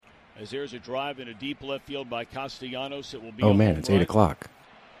As there's a drive in a deep left field by Castellanos, it will be. Oh man, it's 8 o'clock.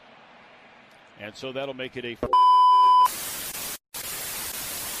 And so that'll make it a.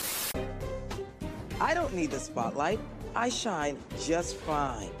 I don't need the spotlight. I shine just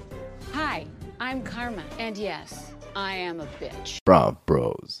fine. Hi, I'm Karma, and yes, I am a bitch. Brav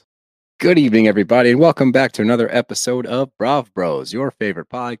Bros. Good evening, everybody, and welcome back to another episode of Brav Bros, your favorite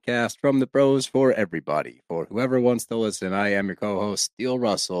podcast from the bros for everybody. For whoever wants to listen, I am your co-host, Steele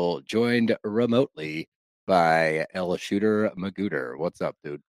Russell, joined remotely by Ella Shooter Magooter. What's up,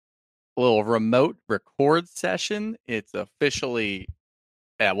 dude? A little remote record session. It's officially,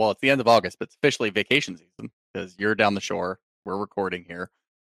 it's the end of August, but it's officially vacation season because you're down the shore. We're recording here.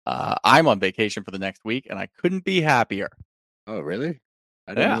 I'm on vacation for the next week, and I couldn't be happier. Oh, really?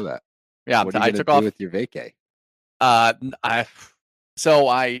 I didn't know that. Yeah, what are you I gonna took do off with your vacay. So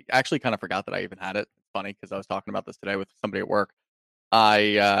I actually kind of forgot that I even had it. It's funny because I was talking about this today with somebody at work.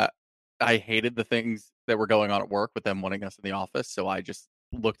 I hated the things that were going on at work with them wanting us in the office. So I just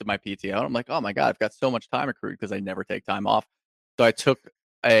looked at my PTO and I'm like, oh my God, I've got so much time accrued because I never take time off. So I took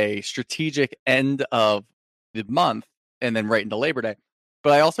a strategic end of the month and then right into Labor Day.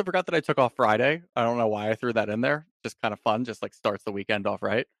 But I also forgot that I took off Friday. I don't know why I threw that in there. Just kind of fun, just like starts the weekend off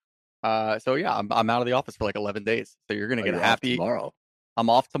right. So yeah, I'm out of the office for like 11 days. So you're gonna get happy tomorrow.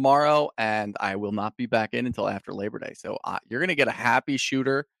 I'm off tomorrow, and I will not be back in until after Labor Day. So you're gonna get a happy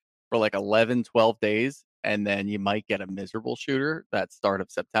shooter for like 11, 12 days, and then you might get a miserable shooter that start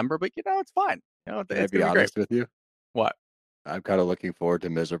of September. But it's fine. Can I be honest with you? What? I'm kind of looking forward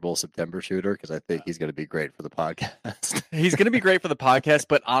to miserable September shooter because I think he's going to be great for the podcast. He's going to be great for the podcast,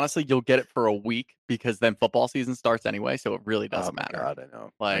 but honestly, you'll get it for a week because then football season starts anyway, so it really doesn't matter. God, I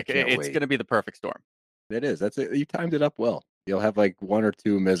know. Like it's going to be the perfect storm. It is. That's it. You timed it up well. You'll have like 1 or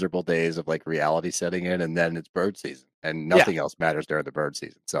 2 miserable days of like reality setting in, and then it's bird season, and nothing else matters during the bird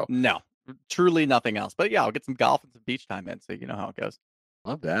season. So no, truly nothing else. But yeah, I'll get some golf and some beach time in, so you know how it goes.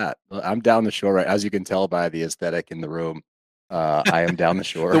 Love that. I'm down the shore, right? As you can tell by the aesthetic in the room. I am down the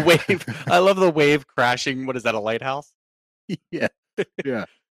shore. The wave. I love the wave crashing. What is that? A lighthouse? Yeah.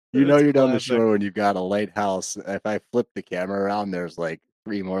 You're down the shore when you've got a lighthouse. If I flip the camera around, there's like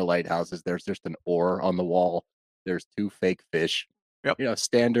 3 more lighthouses. There's just an oar on the wall. There's 2 fake fish. Yep.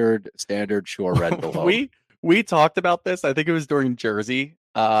 Standard shore rental home. We talked about this. I think it was during Jersey.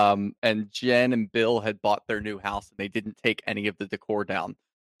 And Jen and Bill had bought their new house and they didn't take any of the decor down.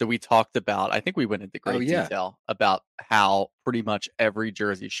 So we talked about, I think we went into great detail about how pretty much every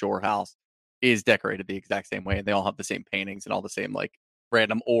Jersey Shore house is decorated the exact same way. And they all have the same paintings and all the same like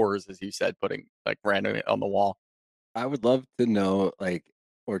random oars, as you said, putting like random on the wall. I would love to know, I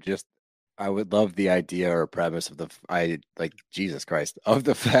would love the idea or premise of Jesus Christ, of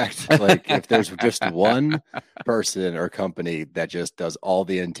the fact, like if there's just one person or company that just does all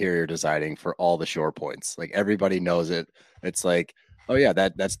the interior designing for all the shore points, like everybody knows it. It's like, oh yeah,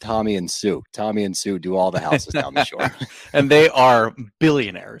 that's Tommy and Sue. Tommy and Sue do all the houses down the shore. And they are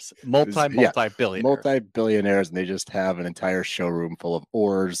billionaires, multi-billionaires. Multi-billionaires, and they just have an entire showroom full of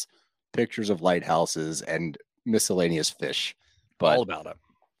oars, pictures of lighthouses, and miscellaneous fish. But all about it.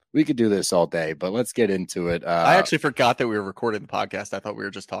 We could do this all day, but let's get into it. I actually forgot that we were recording the podcast. I thought we were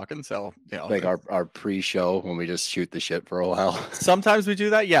just talking. So, like our pre-show when we just shoot the shit for a while. Sometimes we do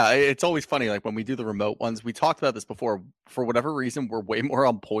that. Yeah, it's always funny. Like when we do the remote ones, we talked about this before. For whatever reason, we're way more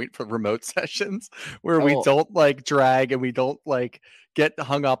on point for remote sessions where we don't like drag and we don't like get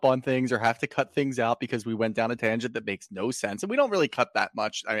hung up on things or have to cut things out because we went down a tangent that makes no sense. And we don't really cut that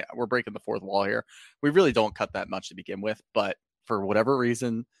much. I mean, we're breaking the fourth wall here. We really don't cut that much to begin with. But for whatever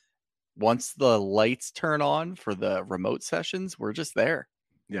reason, once the lights turn on for the remote sessions, we're just there.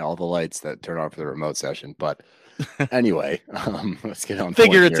 Yeah, all the lights that turn on for the remote session. But anyway, let's get on.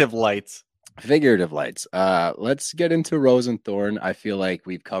 Figurative lights. Let's get into Rose and Thorn. I feel like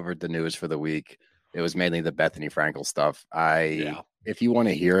we've covered the news for the week. It was mainly the Bethany Frankel stuff. If you want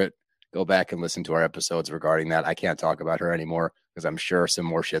to hear it, go back and listen to our episodes regarding that. I can't talk about her anymore because I'm sure some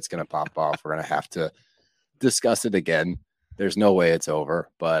more shit's going to pop off. We're going to have to discuss it again. There's no way it's over,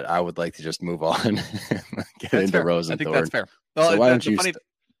 but I would like to just move on and get into fair. Rose and Thorn. I think that's fair. Well, so why don't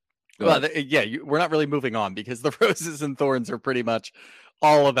you? We're not really moving on because the Roses and Thorns are pretty much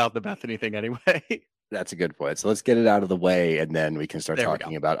all about the Bethany thing anyway. That's a good point. So let's get it out of the way, and then we can start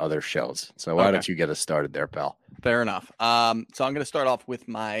talking about other shows. So why don't you get us started there, pal? Fair enough. So I'm going to start off with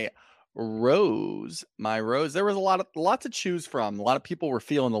my Rose. There was a lot to choose from. A lot of people were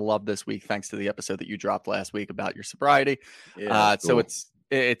feeling the love this week thanks to the episode that you dropped last week about your sobriety. Cool. So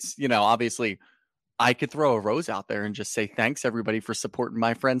it's obviously I could throw a rose out there and just say thanks everybody for supporting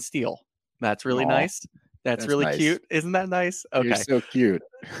my friend Steele. That's really nice. That's really nice. cute. Isn't that nice? Okay. You're so cute.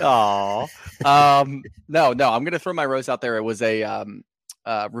 Oh, no, I'm going to throw my rose out there. It was a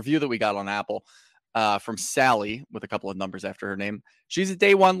review that we got on Apple from Sally with a couple of numbers after her name. She's a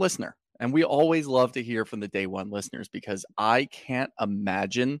day one listener, and we always love to hear from the day one listeners because I can't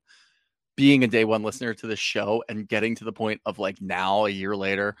imagine being a day one listener to the show and getting to the point of like now a year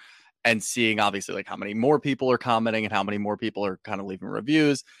later and seeing obviously like how many more people are commenting and how many more people are kind of leaving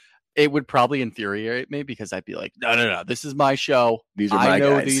reviews. It would probably infuriate me because I'd be like, no, this is my show. These are my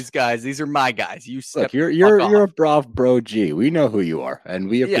guys. These guys. These are my guys. You look, you're a Brav Bro G. We know who you are, and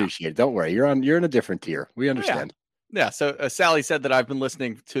we appreciate it. Don't worry, you're in a different tier. We understand. Yeah. So Sally said that I've been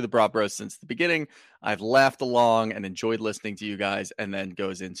listening to the Brav Bros since the beginning. I've laughed along and enjoyed listening to you guys, and then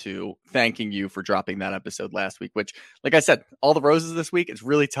goes into thanking you for dropping that episode last week, which, like I said, all the roses this week, it's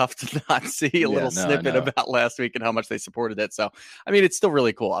really tough to not see a little snippet about last week and how much they supported it. So, I mean, it's still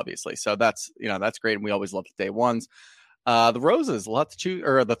really cool, obviously. So that's great. And we always love the day ones. The roses, a lot to choose,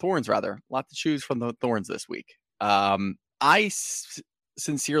 or the thorns rather, a lot to choose from the thorns this week.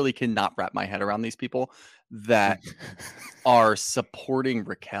 Sincerely cannot wrap my head around these people that are supporting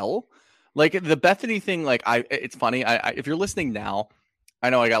Raquel. Like the Bethany thing, like it's funny. I if you're listening now, I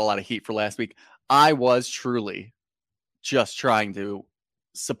know I got a lot of heat for last week. I was truly just trying to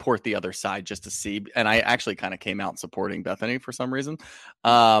support the other side just to see, and I actually kind of came out supporting Bethany for some reason.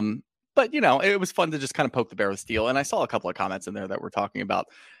 But it was fun to just kind of poke the bear with steel. And I saw a couple of comments in there that were talking about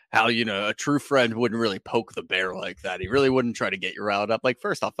how, a true friend wouldn't really poke the bear like that. He really wouldn't try to get you riled up. Like,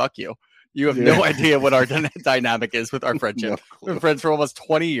 first off, fuck you. You have no idea what our dynamic is with our friendship. We've been friends for almost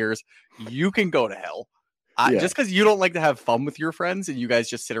 20 years. You can go to hell. Just because you don't like to have fun with your friends and you guys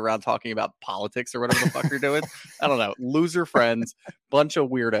just sit around talking about politics or whatever the fuck you're doing. I don't know. Loser friends, bunch of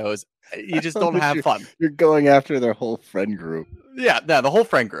weirdos. You just don't have fun. You're going after their whole friend group. Yeah, the whole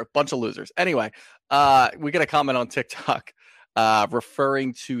friend group, bunch of losers. Anyway, we get a comment on TikTok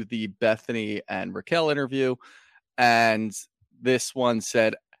referring to the Bethany and Raquel interview. And this one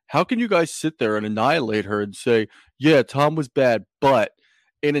said, how can you guys sit there and annihilate her and say, yeah, Tom was bad, but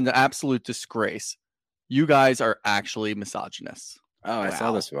in an absolute disgrace, you guys are actually misogynists. Oh, wow. I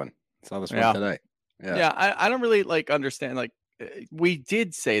saw this one. Today. Yeah, I don't really understand. Like, we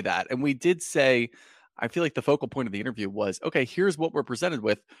did say that, and we did say, I feel like the focal point of the interview was, okay, here's what we're presented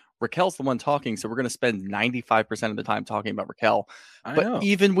with. Raquel's the one talking, so we're going to spend 95% of the time talking about Raquel. But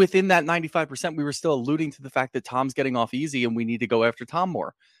even within that 95%, we were still alluding to the fact that Tom's getting off easy and we need to go after Tom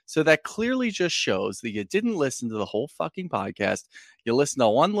more. So that clearly just shows that you didn't listen to the whole fucking podcast. You listened to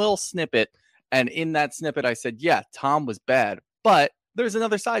one little snippet, and in that snippet, I said, yeah, Tom was bad, but there's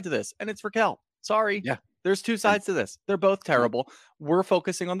another side to this, and it's Raquel. Sorry. Yeah. There's two sides to this. They're both terrible. We're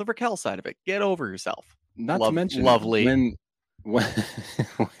focusing on the Raquel side of it. Get over yourself. Not to mention, lovely. When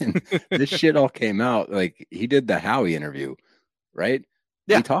this shit all came out, like he did the Howie interview, right?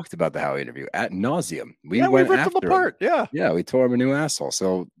 Yeah. We talked about the Howie interview ad nauseum. We went ripped after him apart. Him. Yeah, we tore him a new asshole.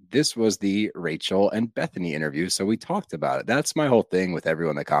 So this was the Rachel and Bethany interview. So we talked about it. That's my whole thing with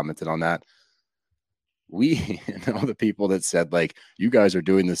everyone that commented on that. We know the people that said, like, you guys are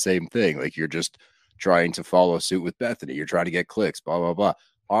doing the same thing. Like, you're just trying to follow suit with Bethany. You're trying to get clicks, blah, blah, blah.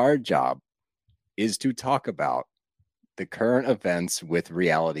 Our job is to talk about the current events with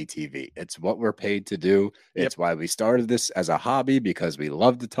reality TV. It's what we're paid to do. It's why we started this as a hobby, because we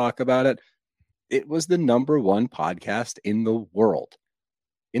love to talk about it. It was the #1 podcast in the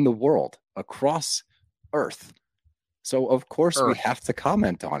world, across Earth. So of course we have to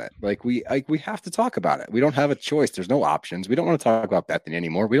comment on it. We have to talk about it. We don't have a choice. There's no options. We don't want to talk about Bethany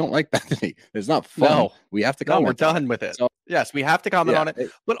anymore. We don't like Bethany. It's not fun. No. We have to comment. No, we're done with it. So, yes, we have to comment on it.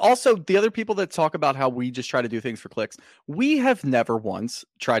 But also the other people that talk about how we just try to do things for clicks. We have never once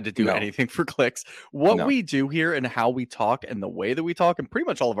tried to do anything for clicks. What we do here and how we talk and the way that we talk and pretty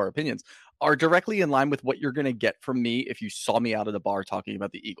much all of our opinions are directly in line with what you're going to get from me if you saw me out at a bar talking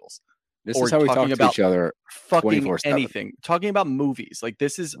about the Eagles. This is how we talk to each other. Fucking anything. Talking about movies. Like,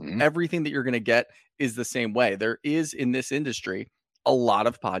 this is everything that you're going to get is the same way. There is in this industry a lot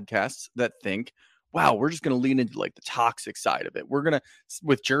of podcasts that think, wow, we're just going to lean into like the toxic side of it. We're going to,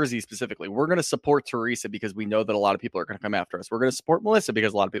 with Jersey specifically, we're going to support Teresa because we know that a lot of people are going to come after us. We're going to support Melissa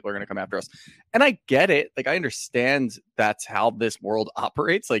because a lot of people are going to come after us. And I get it. Like, I understand that's how this world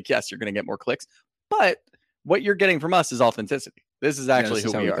operates. Like, yes, you're going to get more clicks, but what you're getting from us is authenticity. This is actually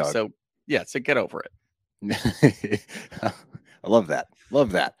who we are. So yeah, so get over it. I love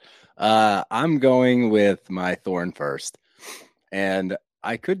that. I'm going with my thorn first. And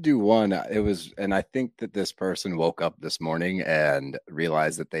I could do one. And I think that this person woke up this morning and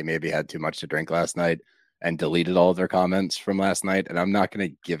realized that they maybe had too much to drink last night and deleted all of their comments from last night. And I'm not going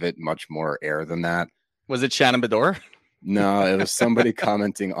to give it much more air than that. Was it Shannon Bedore? No, it was somebody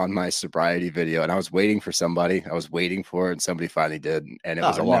commenting on my sobriety video, and I was waiting for somebody. I was waiting for it, and somebody finally did. And it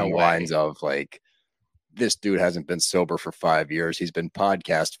was along the lines of like, this dude hasn't been sober for 5 years. He's been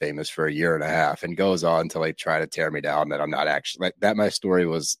podcast famous for a year and a half, and goes on to like try to tear me down that I'm not actually like that. My story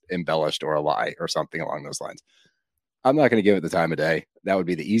was embellished or a lie or something along those lines. I'm not going to give it the time of day. That would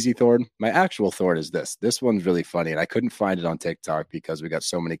be the easy thorn. My actual thorn is this. This one's really funny, and I couldn't find it on TikTok because we got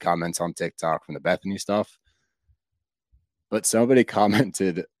so many comments on TikTok from the Bethany stuff. But somebody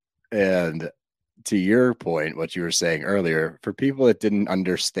commented, and to your point, what you were saying earlier, for people that didn't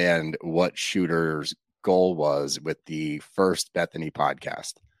understand what Shooter's goal was with the first Bethany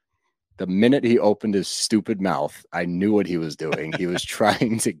podcast, the minute he opened his stupid mouth, I knew what he was doing. He was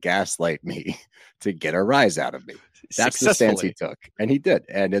trying to gaslight me to get a rise out of me. That's the stance he took. And he did.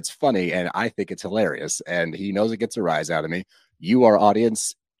 And it's funny. And I think it's hilarious. And he knows it gets a rise out of me. You, our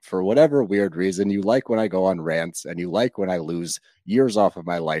audience, for whatever weird reason, you like when I go on rants and you like when I lose years off of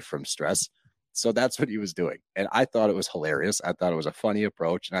my life from stress. So that's what he was doing. And I thought it was hilarious. I thought it was a funny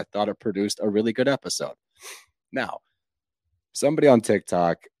approach. And I thought it produced a really good episode. Now, somebody on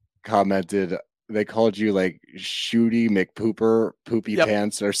TikTok commented, they called you like Shooty McPooper, Poopy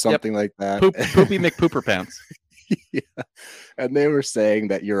Pants or something like that. Poopy McPooper Pants. Yeah. And they were saying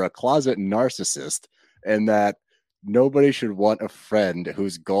that you're a closet narcissist and that nobody should want a friend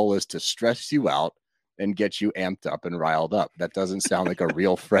whose goal is to stress you out and get you amped up and riled up. That doesn't sound like a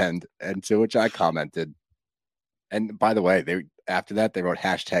real friend. And to which I commented, and by the way, after that, they wrote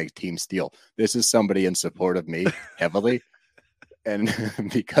hashtag Team Steel. This is somebody in support of me heavily. And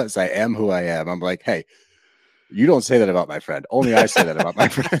because I am who I am, I'm like, hey, you don't say that about my friend. Only I say that about my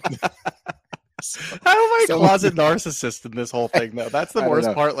friend. How am I a closet narcissist in this whole thing, though? That's the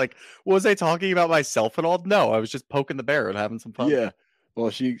worst part. Like, was I talking about myself at all? No, I was just poking the bear and having some fun. Yeah. Well,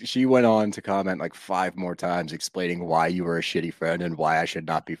 she went on to comment like 5 more times explaining why you were a shitty friend and why I should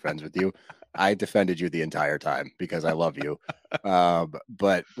not be friends with you. I defended you the entire time because I love you.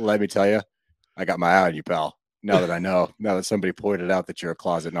 But let me tell you, I got my eye on you, pal. Now that somebody pointed out that you're a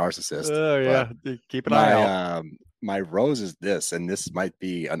closet narcissist. Oh, yeah. Keep an eye out. My rose is this, and this might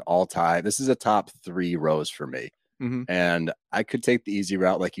be an all-time. This is a top 3 rose for me. Mm-hmm. And I could take the easy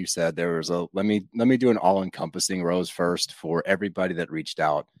route, like you said. There was let me do an all-encompassing rose first for everybody that reached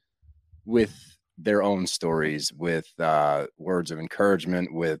out with their own stories, with words of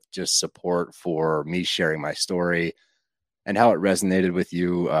encouragement, with just support for me sharing my story and how it resonated with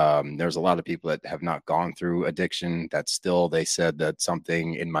you. There's a lot of people that have not gone through addiction that still, they said that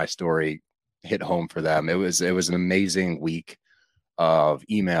something in my story hit home for them. It was an amazing week of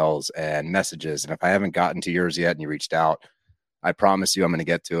emails and messages. And if I haven't gotten to yours yet and you reached out, I promise you I'm going to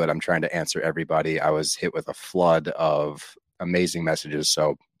get to it. I'm trying to answer everybody. I was hit with a flood of amazing messages.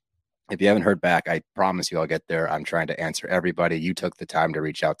 So if you haven't heard back, I promise you I'll get there. I'm trying to answer everybody. You took the time to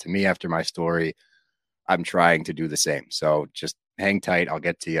reach out to me after my story. I'm trying to do the same. So just hang tight. I'll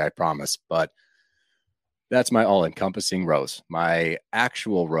get to you. I promise. But that's my all-encompassing rose. My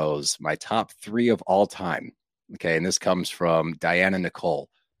actual rose, my top 3 of all time. Okay, and this comes from Diana Nicole.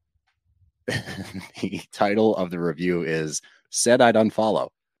 The title of the review is Said I'd Unfollow.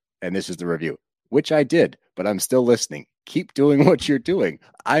 And this is the review, which I did, but I'm still listening. Keep doing what you're doing.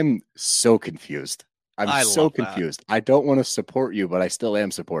 I'm so confused. I'm so confused. I don't want to support you, but I still am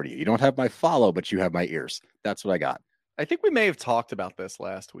supporting you. You don't have my follow, but you have my ears. That's what I got. I think we may have talked about this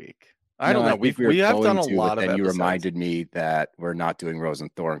last week. I don't know. We have done a lot of episodes. You reminded me that we're not doing Rose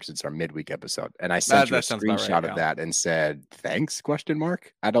and Thorn because it's our midweek episode. And I sent you a screenshot of that and said, thanks, ?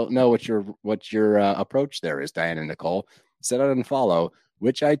 I don't know what your approach there is, Diana Nicole. Said I didn't follow,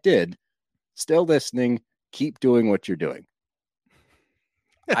 which I did. Still listening. Keep doing what you're doing.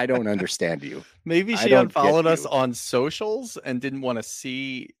 I don't understand you. Maybe she unfollowed us on socials and didn't want to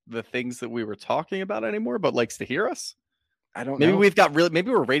see the things that we were talking about anymore, but likes to hear us. I don't know.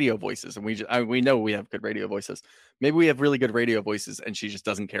 Maybe we're radio voices and we know we have good radio voices. Maybe we have really good radio voices and she just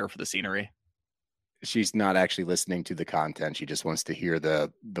doesn't care for the scenery. She's not actually listening to the content. She just wants to hear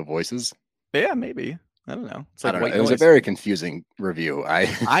the voices. Yeah, maybe. I don't know. It's like I don't know. It was a very confusing review.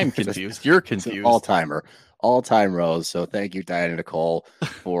 I'm confused. You're confused. All-time Rose. So thank you, Diana Nicole,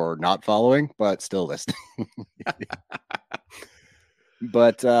 for not following, but still listening.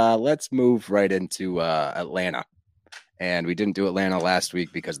 But let's move right into Atlanta. And we didn't do Atlanta last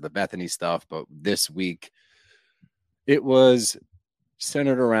week because of the Bethany stuff, but this week it was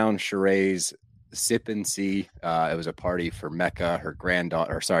centered around Sheree's Sip and See. It was a party for Mecca, her glam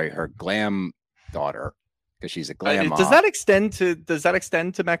daughter, because she's a glam mom. Does that extend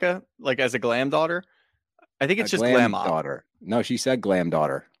to Mecca, like as a glam daughter? I think it's just glam daughter. No, she said glam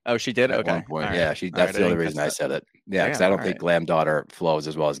daughter. Oh, she did? At Okay. one point. All right. Yeah, All that's right. the only didn't reason catch I that. said it. Yeah, because Damn. I All don't think right. Glam Daughter flows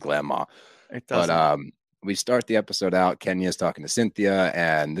as well as Glam Ma. It But doesn't. we start the episode out. Kenya's talking to Cynthia,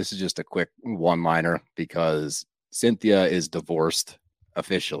 and this is just a quick one-liner because Cynthia is divorced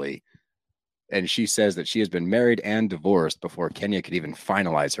officially. And she says that she has been married and divorced before Kenya could even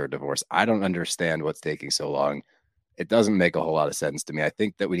finalize her divorce. I don't understand what's taking so long. It doesn't make a whole lot of sense to me. I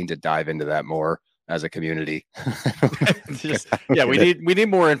think that we need to dive into that more as a community. We need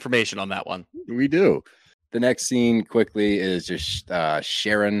more information on that one. We do. The next scene quickly is just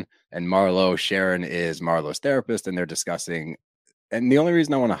Sharon and Marlo. Sharon is Marlo's therapist, and they're discussing. And the only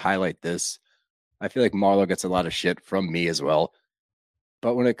reason I want to highlight this, I feel like Marlo gets a lot of shit from me as well.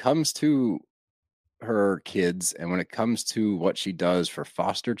 But when it comes to her kids and when it comes to what she does for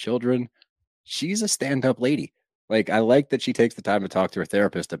foster children, she's a stand-up lady. Like, I like that she takes the time to talk to her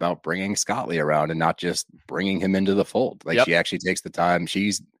therapist about bringing Scottley around and not just bringing him into the fold. Like, she actually takes the time.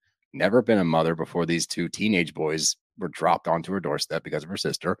 She's never been a mother before these two teenage boys were dropped onto her doorstep because of her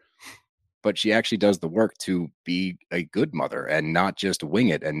sister. But she actually does the work to be a good mother and not just wing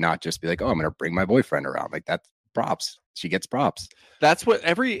it and not just be like, oh, I'm going to bring my boyfriend around. Like, that's props. She gets props. That's what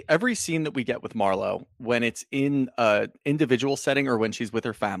every scene that we get with Marlo, when it's in a individual setting or when she's with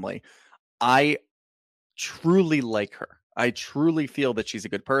her family, I truly like her. I truly feel that she's a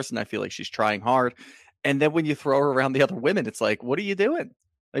good person. I feel like she's trying hard. And then when you throw her around the other women, it's like, what are you doing?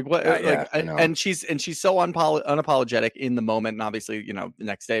 Like what? And she's so unapologetic in the moment. And obviously, the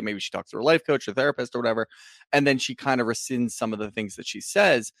next day, maybe she talks to her life coach or therapist or whatever, and then she kind of rescinds some of the things that she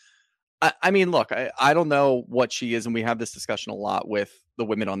says. I mean, look, I don't know what she is, and we have this discussion a lot with the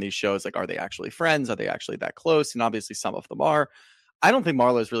women on these shows. Like, are they actually friends? Are they actually that close? And obviously, some of them are. I don't think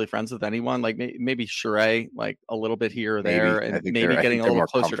Marlo is really friends with anyone. Like maybe Sheree, like a little bit here or there, and maybe getting a little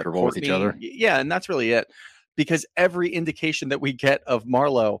closer to Courtney. With each other. Yeah, and that's really it. Because every indication that we get of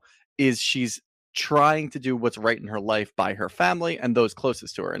Marlo is she's trying to do what's right in her life by her family and those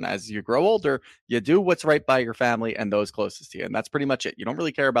closest to her. And as you grow older, you do what's right by your family and those closest to you. And that's pretty much it. You don't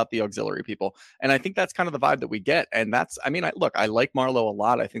really care about the auxiliary people. And I think that's kind of the vibe that we get. And that's, I like Marlo a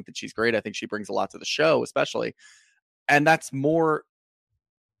lot. I think that she's great. I think she brings a lot to the show, especially. And that's more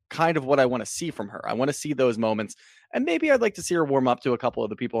kind of what I want to see from her. I want to see those moments. And maybe I'd like to see her warm up to a couple of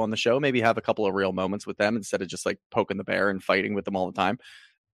the people on the show, maybe have a couple of real moments with them instead of just like poking the bear and fighting with them all the time.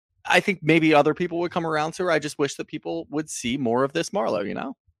 I think maybe other people would come around to her. I just wish that people would see more of this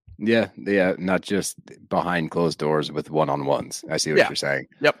Marlo, Yeah, not just behind closed doors with one-on-ones. I see what you're saying.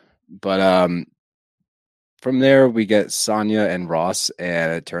 Yep. But from there we get Sonia and Ross,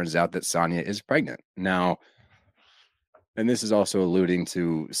 and it turns out that Sonia is pregnant. Now, and this is also alluding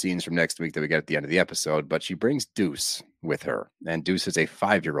to scenes from next week that we get at the end of the episode, but she brings Deuce with her, and Deuce is a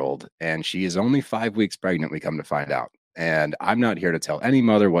 5-year-old, and she is only 5 weeks pregnant, we come to find out. And I'm not here to tell any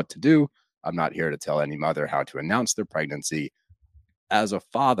mother what to do. I'm not here to tell any mother how to announce their pregnancy. As a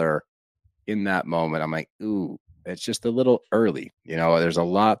father, in that moment, I'm like, ooh, it's just a little early. There's a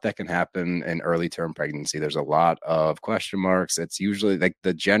lot that can happen in early term pregnancy. There's a lot of question marks. It's usually like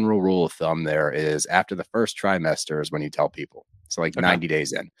the general rule of thumb there is after the first trimester is when you tell people. So like 90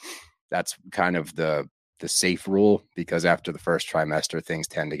 days in. That's kind of the safe rule, because after the first trimester, things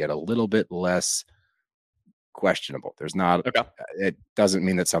tend to get a little bit less questionable. There's not, it doesn't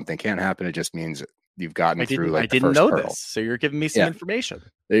mean that something can't happen. It just means you've gotten through like the first hurdle. I didn't know this, so you're giving me some information.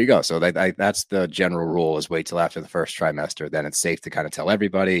 There you go. So that's the general rule, is wait till after the first trimester. Then it's safe to kind of tell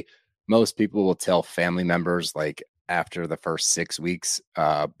everybody. Most people will tell family members like after the first 6 weeks,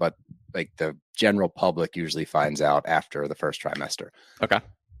 but like the general public usually finds out after the first trimester. Okay.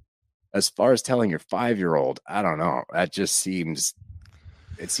 As far as telling your 5-year-old, I don't know. That just seems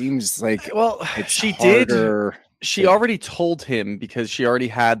like, well, she harder. She already told him, because she already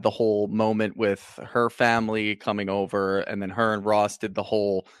had the whole moment with her family coming over, and then her and Ross did the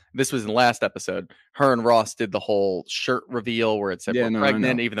whole, this was in the last episode, her and Ross did the whole shirt reveal where it said we're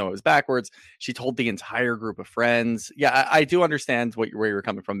pregnant, even though it was backwards. She told the entire group of friends. Yeah, I do understand where you're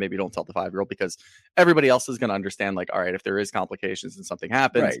coming from. Maybe don't tell the 5-year-old, because everybody else is going to understand, like, all right, if there is complications and something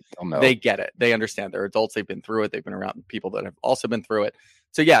happens, they get it. They understand. They're adults. They've been through it. They've been around people that have also been through it.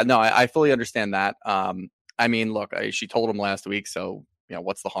 So yeah, no, I fully understand that. I mean, look, she told him last week, so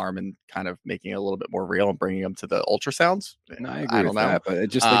what's the harm in kind of making it a little bit more real and bringing him to the ultrasounds? No, I agree with that, but it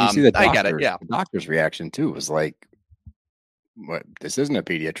just like you see the doctor, I get it. Yeah, the doctor's reaction too was like, "What? This isn't a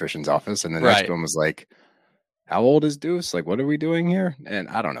pediatrician's office." And the next one was like, "How old is Deuce? Like, what are we doing here?" And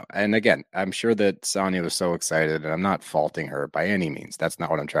I don't know. And again, I'm sure that Sonia was so excited, and I'm not faulting her by any means. That's not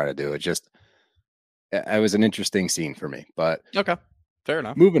what I'm trying to do. It was an interesting scene for me. But okay, fair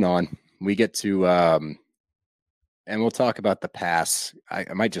enough. Moving on, we get to and we'll talk about the pass. I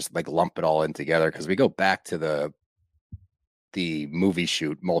might just like lump it all in together because we go back to the movie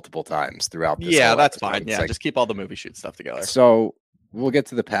shoot multiple times throughout this Yeah, whole that's episode. fine. It's Yeah, like, just keep all the movie shoot stuff together. so we'll get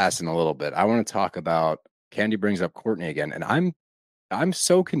to the pass in a little bit. I want to talk about Candy brings up Courtney again, and I'm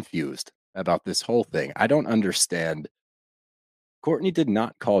so confused about this whole thing. I don't understand. Courtney did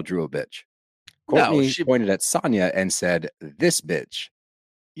not call Drew a bitch. No, Courtney she. pointed at Sonya and said, "This bitch."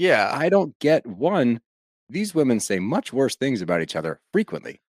 Yeah, I don't get one. These women say much worse things about each other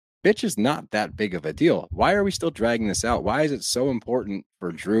frequently. Bitch is not that big of a deal. Why are we still dragging this out? Why is it so important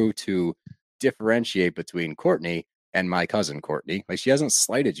for Drew to differentiate between Courtney and my cousin Courtney? Like, she hasn't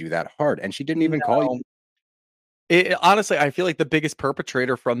slighted you that hard, and she didn't even call you. Honestly, I feel like the biggest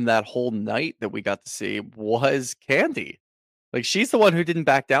perpetrator from that whole night that we got to see was Candy. Like, she's the one who didn't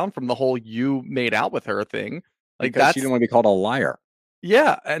back down from the whole "you made out with her" thing. Like, Because she didn't want to be called a liar.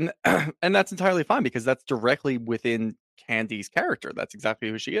 Yeah, and and that's entirely fine because that's directly within Candy's character. That's exactly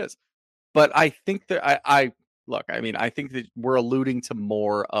who she is. But I think that I look, I mean, I think that we're alluding to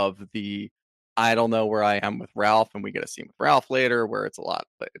more of the I don't know where I am with Ralph, and we get a scene with Ralph later where it's a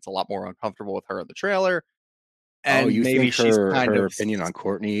lot more uncomfortable with her in the trailer. Oh, And you maybe think she's her kind her of opinion on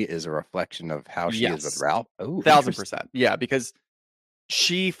Courtney is a reflection of how she is with yes, Ralph? Oh, 1000%. Yeah, because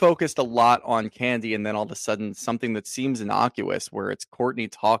she focused a lot on Candy, and then all of a sudden something that seems innocuous where it's Courtney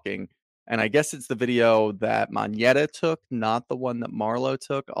talking. And I guess it's the video that Manetta took, not the one that Marlo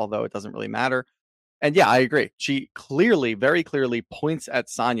took, although it doesn't really matter. And yeah, I agree. She clearly, very clearly points at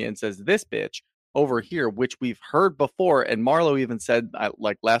Sonya and says, "This bitch over here," which we've heard before. And Marlo even said,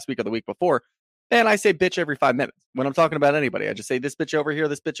 like last week or the week before, and I say bitch every 5 minutes. When I'm talking about anybody, I just say this bitch over here,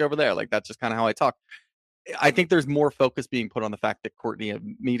 this bitch over there. Like, that's just kind of how I talk. I think there's more focus being put on the fact that Courtney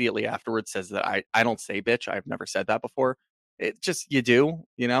immediately afterwards says that I don't say bitch. I've never said that before. It just, you do,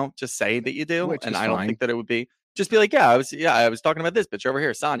 just say that you do. Which And is I don't fine. think that it would be just be like, I was talking about this bitch over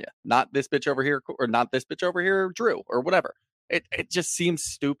here, Sonya, not this bitch over here, or not this bitch over here, Drew, or whatever. It just seems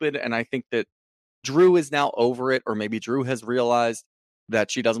stupid. And I think that Drew is now over it, or maybe Drew has realized that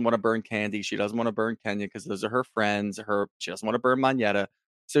she doesn't want to burn Candy. She doesn't want to burn Kenya because those are her friends. She doesn't want to burn Manetta.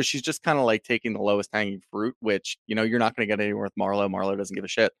 So she's just kind of like taking the lowest hanging fruit, which, you're not going to get anywhere with Marlo. Marlo doesn't give a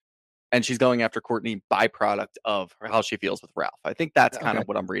shit. And she's going after Courtney, byproduct of how she feels with Ralph. I think that's kind Okay. of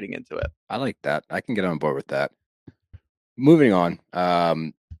what I'm reading into it. I like that. I can get on board with that. Moving on.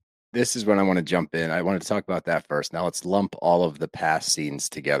 This is when I want to jump in. I wanted to talk about that first. Now let's lump all of the past scenes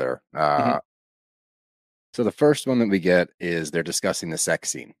together. So the first one that we get is they're discussing the sex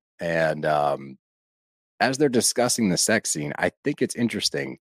scene. And as they're discussing the sex scene, I think it's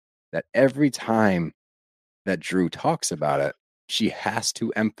interesting that every time that Drew talks about it, she has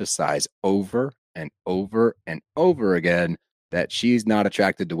to emphasize over and over and over again that she's not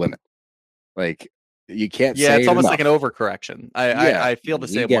attracted to women. Like, you can't say it's almost enough. like an overcorrection. I feel the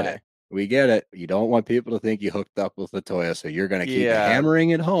same way. We get it. You don't want people to think you hooked up with Latoya, so you're going to keep Yeah.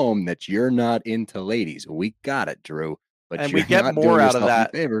 hammering it home that you're not into ladies. We got it, Drew. But And you're we get not more doing out of yourself any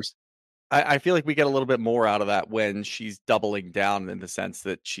that. favors. I feel like we get a little bit more out of that when she's doubling down in the sense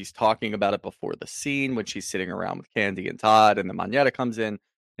that she's talking about it before the scene, when she's sitting around with Candy and Todd, and then Manetta comes in,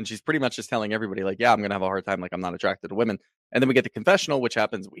 and she's pretty much just telling everybody, like, yeah, I'm going to have a hard time, like, I'm not attracted to women. And then we get the confessional, which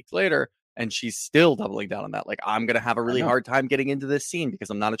happens weeks later, and she's still doubling down on that. Like, I'm going to have a really hard time getting into this scene because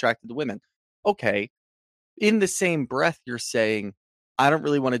I'm not attracted to women. Okay. In the same breath, you're saying, I don't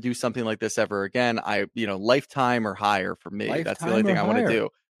really want to do something like this ever again. Lifetime or higher for me. That's the only thing I want to do.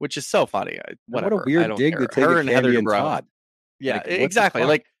 Which is so funny. Whatever. What a weird I don't dig care. to take Her at and Candy Heather and DeBro. Todd. Yeah, Like, what the exactly. fuck?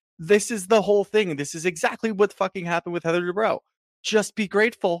 Like, this is the whole thing. This is exactly what fucking happened with Heather DeBro. Just be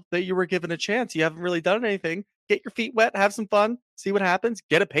grateful that you were given a chance. You haven't really done anything. Get your feet wet, have some fun, see what happens,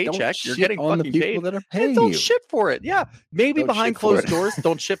 get a paycheck. Don't You're shit getting on the fucking people paid. that are And paying don't you. shit for it. Yeah. Maybe Don't behind shit for closed it. doors,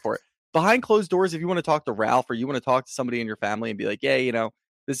 don't shit for it. Behind closed doors, if you want to talk to Ralph or you want to talk to somebody in your family and be like, yeah,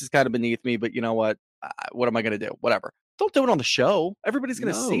 this is kind of beneath me, but you know what? What am I going to do? Whatever. Don't do it on the show. Everybody's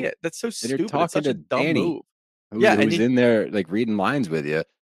going to see No. it. That's so And you're stupid. It's talking such a to dumb Danny, move. Yeah, and who's in there like reading lines with you.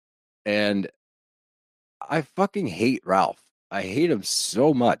 And I fucking hate Ralph. I hate him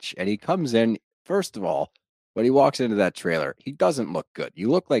so much. And he comes in, first of all, when he walks into that trailer, he doesn't look good. You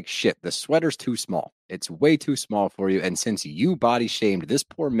look like shit. The sweater's too small. It's way too small for you. And since you body shamed this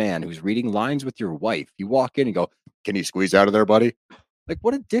poor man who's reading lines with your wife, you walk in and go, "Can you squeeze out of there, buddy?" Like,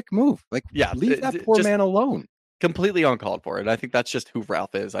 what a dick move. Like, Yeah, leave that poor man alone. Completely uncalled for. And I think that's just who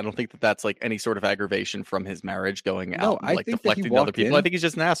Ralph is. I don't think that that's like any sort of aggravation from his marriage going out and like deflecting to other people. I think he's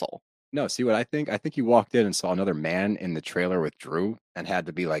just an asshole. No, see what I think? I think he walked in and saw another man in the trailer with Drew and had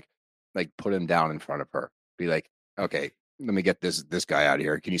to be like put him down in front of her. Be like, okay, let me get this guy out of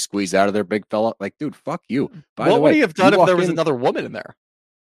here. Can you squeeze out of there, big fella? Like, dude, fuck you. By the What way, would he have done you if there walk was in, another woman in there?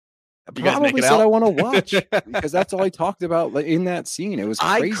 You guys make probably it said out? I want to watch because that's all he talked about in that scene. It was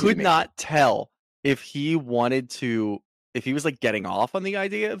crazy. I could to me. not tell if he wanted to, if he was like getting off on the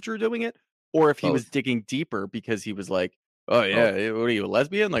idea of Drew doing it, or if he was Both. digging deeper because he was like, oh yeah, what are you, a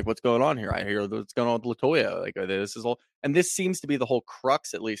lesbian? Like, what's going on here? I hear what's going on with LaToya. Like, this is all, and this seems to be the whole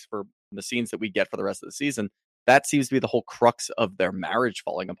crux, at least for the scenes that we get for the rest of the season. That seems to be the whole crux of their marriage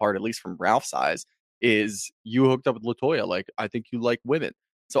falling apart, at least from Ralph's eyes, is you hooked up with LaToya. Like, I think you like women.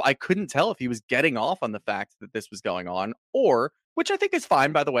 So I couldn't tell if he was getting off on the fact that this was going on, or, which I think is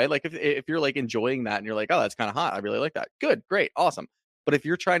fine, by the way. Like, if you're like enjoying that and you're like, oh, that's kind of hot, I really like that. Good, great, awesome. But if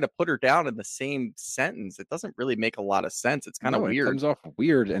you're trying to put her down in the same sentence, it doesn't really make a lot of sense. It's kind of weird. It comes off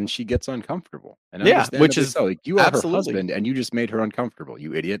weird, and she gets uncomfortable. And yeah, which is so. Like, you are absolutely her husband, and you just made her uncomfortable,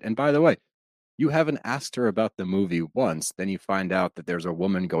 you idiot. And by the way, you haven't asked her about the movie once. Then you find out that there's a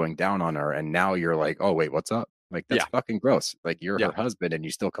woman going down on her, and now you're like, oh wait, what's up? Like, that's fucking gross. Like, you're her husband, and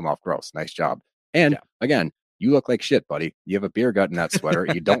you still come off gross. Nice job. And again, you look like shit, buddy. You have a beer gut in that sweater.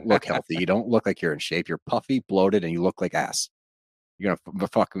 You don't look healthy. You don't look like you're in shape. You're puffy, bloated, and you look like ass. You're gonna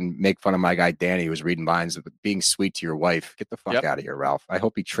fucking make fun of my guy Danny, who was reading lines of being sweet to your wife. Get the fuck out of here, Ralph. I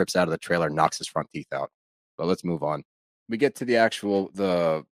hope he trips out of the trailer and knocks his front teeth out. But let's move on. We get to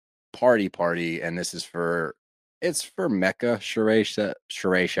the party, and this is for Mecca. Sheree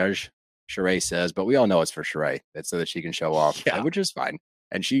says, but we all know it's for Sheree. It's so that she can show off, which is fine.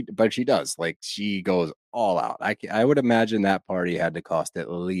 And she does, like, she goes all out. I would imagine that party had to cost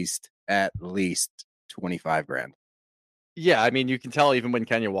at least $25,000. Yeah, I mean, you can tell even when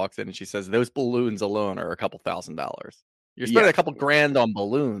Kenya walks in and she says those balloons alone are a couple $1,000. You're spending a couple grand on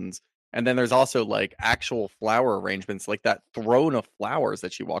balloons, and then there's also like actual flower arrangements, like that throne of flowers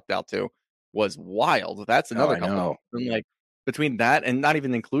that she walked out to was wild. That's another couple. And like between that and not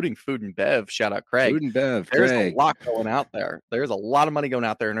even including food and bev, shout out Craig. Food and bev, there's a lot going out there. There's a lot of money going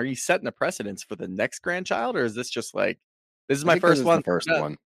out there. And are you setting a precedence for the next grandchild, or is this just like, this is my first one? First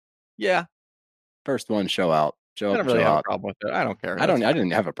one. Yeah. First one, show out. I don't really have a problem with it. I don't care. I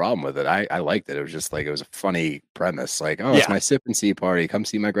didn't have a problem with it. I liked it. It was just like, it was a funny premise. Like, oh, it's my sip and see party. Come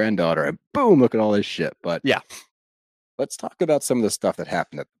see my granddaughter. And boom, look at all this shit. But let's talk about some of the stuff that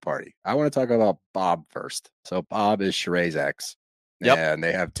happened at the party. I want to talk about Bob first. So Bob is Sheree's ex. And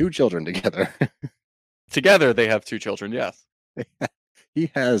they have 2 children together. Together, they have 2 children, yes. He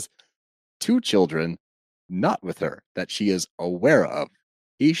has 2 children not with her that she is aware of.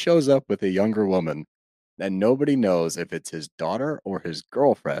 He shows up with a younger woman, and nobody knows if it's his daughter or his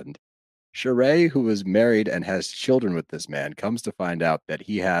girlfriend. Sheree, who is married and has children with this man, comes to find out that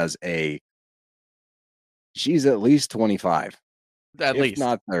he has she's at least 25. At least.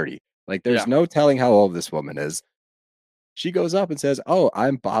 Not 30. Like, there's no telling how old this woman is. She goes up and says, oh,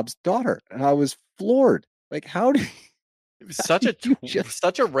 I'm Bob's daughter. And I was floored. Like, how do it was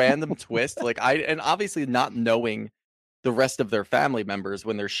such a random twist. Like, and obviously not knowing the rest of their family members,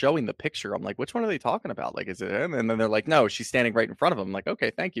 when they're showing the picture, I'm like, which one are they talking about? Like, is it him? And then they're like, no, she's standing right in front of him. I'm like, okay,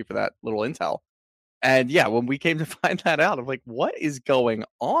 thank you for that little intel. And yeah, when we came to find that out, I'm like, what is going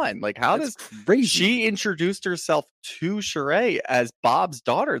on? Like, how does she introduced herself to Sheree as Bob's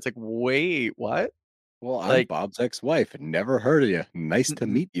daughter? It's like, wait, what? Well, I'm Bob's ex-wife. Never heard of you. Nice to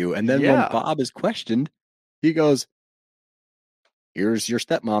meet you. And then when Bob is questioned, he goes, here's your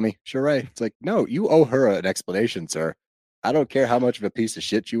stepmommy, Sheree. It's like, no, you owe her an explanation, sir. I don't care how much of a piece of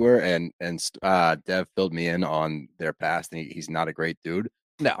shit you were. And Dev filled me in on their past, and he's not a great dude.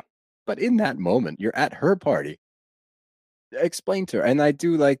 No. But in that moment, you're at her party. Explain to her. And I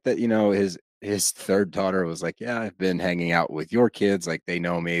do like that, his third daughter was like, yeah, I've been hanging out with your kids. Like, they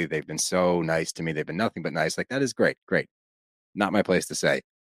know me. They've been so nice to me. They've been nothing but nice. Like, that is great. Great. Not my place to say.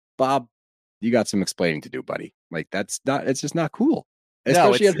 Bob, you got some explaining to do, buddy. Like, it's just not cool.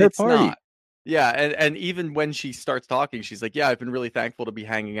 Especially at her party. Not. Yeah. And even when she starts talking, she's like, yeah, I've been really thankful to be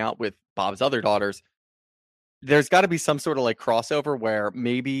hanging out with Bob's other daughters. There's got to be some sort of like crossover where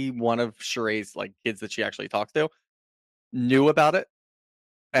maybe one of Sheree's like kids that she actually talks to knew about it.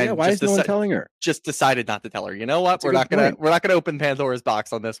 And why is no one telling her? Just decided not to tell her. You know what? We're not gonna open Pandora's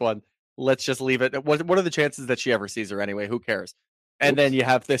box on this one. Let's just leave it. What are the chances that she ever sees her anyway? Who cares? And then you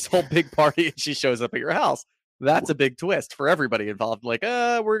have this whole big party and she shows up at your house. That's a big twist for everybody involved. Like,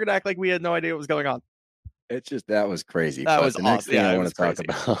 we're gonna act like we had no idea what was going on. It's just, that was crazy. That was the awesome. Next thing I want to talk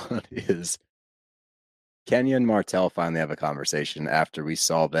about is Kenya and Martell finally have a conversation after we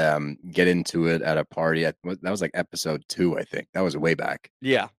saw them get into it at a party. That was like episode 2, I think. That was way back.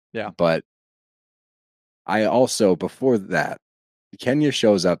 Yeah. But I also, before that, Kenya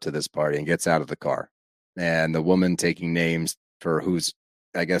shows up to this party and gets out of the car. and the woman taking names for who's,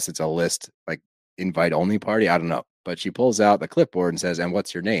 I guess it's a list, like invite only party. I don't know. But she pulls out the clipboard and says, "And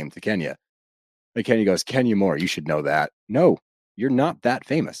what's your name?" to Kenya. And Kenya goes, "Kenya Moore, you should know that." No, you're not that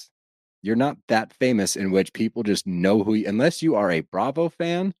famous. You're not that famous in which people just know who you, unless you are a Bravo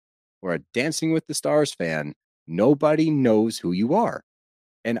fan or a Dancing with the Stars fan, nobody knows who you are.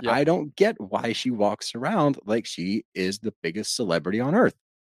 And Yep. I don't get why she walks around like she is the biggest celebrity on earth.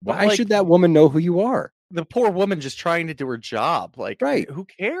 But, Why like, should that woman know who you are? the poor woman just trying to do her job. Like, Right. who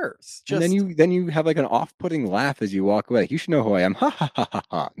cares? And then you have like an off-putting laugh as you walk away. You should know who I am. Ha ha ha ha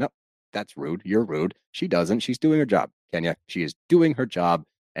ha. No, that's rude. You're rude. She doesn't. She's doing her job, Kenya. She is doing her job,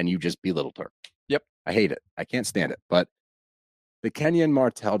 and you just belittled her. Yep. I hate it. I can't stand it. But the Kenya and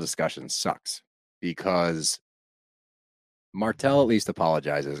Martell discussion sucks because Martell at least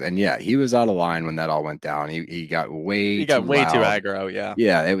apologizes. And yeah, he was out of line when that all went down. He got way too loud. aggro. Yeah.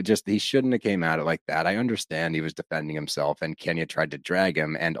 Yeah, it would just, he shouldn't have came at it like that. I understand he was defending himself and Kenya tried to drag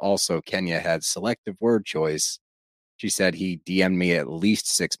him. And also Kenya had selective word choice. She said he DM'd me at least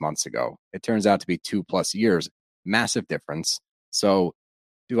 6 months ago. It turns out to be 2+ years. Massive difference. So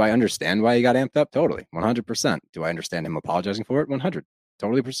do I understand why he got amped up? Totally. 100%. Do I understand him apologizing for it? 100.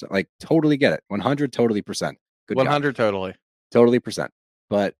 Totally percent. Like, totally get it. 100 totally percent. Good 100 totally. Totally percent.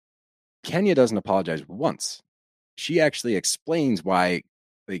 But Kenya doesn't apologize once. She actually explains why,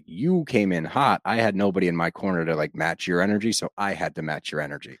 like, you came in hot. I had nobody in my corner to like match your energy, so I had to match your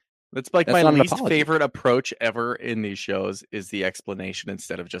energy. That's like That's my not an least apology. favorite approach ever in these shows is the explanation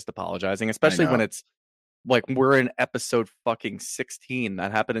instead of just apologizing, especially when know. it's like we're in episode fucking 16.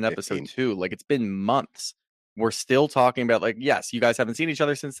 That happened in episode 15. 2. Like, it's been months. We're still talking about, like, yes, you guys haven't seen each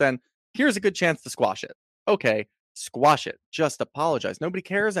other since then. Here's a good chance to squash it. Okay, squash it. Just apologize. Nobody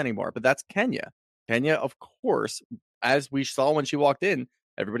cares anymore. But that's Kenya. Kenya, of course, as we saw when she walked in,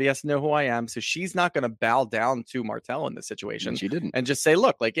 everybody has to know who I am. So she's not going to bow down to Martell in this situation. And she didn't. And just say,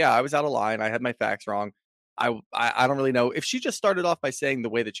 look, like, yeah, I was out of line. I had my facts wrong. I don't really know. If she just started off by saying the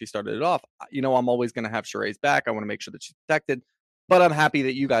way that she started it off, you know, I'm always going to have Sheree's back. I want to make sure that she's protected. But I'm happy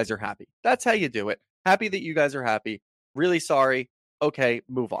that you guys are happy. That's how you do it. Happy that you guys are happy. Really sorry. Okay,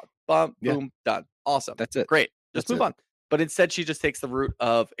 move on. Boom, boom, done. Awesome. That's it. Great. Just That's move on. But instead, she just takes the route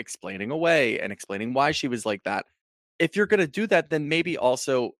of explaining away and explaining why she was like that. If you're going to do that, then maybe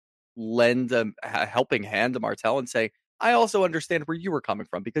also lend a helping hand to Martell and say, I also understand where you were coming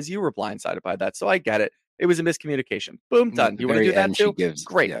from because you were blindsided by that. So I get it. It was a miscommunication. Boom, done. You want to do that too?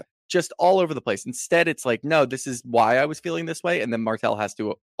 Great. Yeah. Just all over the place. Instead, it's like, no, this is why I was feeling this way. And then Martell has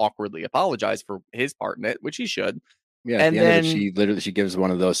to awkwardly apologize for his part in it, which he should. Yeah, And at the end then- of it, she gives one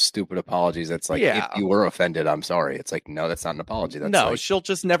of those stupid apologies that's like, Yeah. if you were offended, I'm sorry. It's like, no, that's not an apology. That's No, like, she'll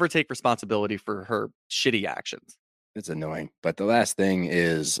just never take responsibility for her shitty actions. it's annoying. But the last thing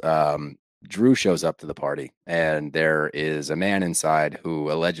is Drew shows up to the party and there is a man inside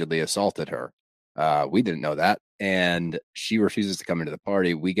who allegedly assaulted her. We didn't know that. And she refuses to come into the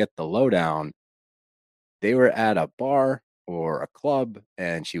party. We get the lowdown. They were at a bar or a club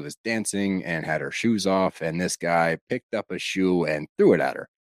and she was dancing and had her shoes off. And this guy picked up a shoe and threw it at her.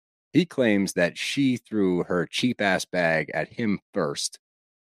 He claims that she threw her cheap ass bag at him first.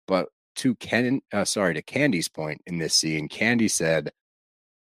 But to Candy's point in this scene, Candy said,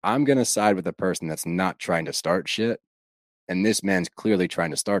 I'm going to side with the person that's not trying to start shit. And this man's clearly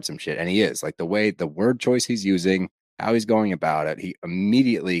trying to start some shit. And he is. Like, the word choice he's using, how he's going about it, he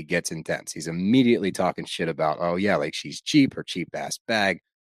immediately gets intense. He's immediately talking shit about, oh, yeah, like she's cheap, her cheap ass bag,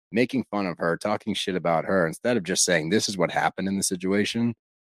 making fun of her, talking shit about her. Instead of just saying, this is what happened in the situation,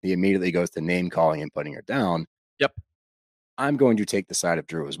 he immediately goes to name calling and putting her down. Yep. I'm going to take the side of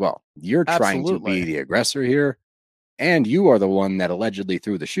Drew as well. You're trying to Absolutely. be the aggressor here. And you are the one that allegedly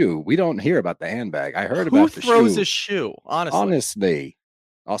threw the shoe. We don't hear about the handbag. I heard about the shoe. Who throws a shoe? Honestly.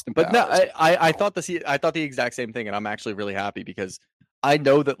 Austin But no, Powers. I thought the exact same thing, and I'm actually really happy because I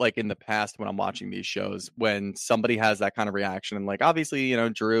know that, like, in the past when I'm watching these shows, when somebody has that kind of reaction, and, like, obviously, you know,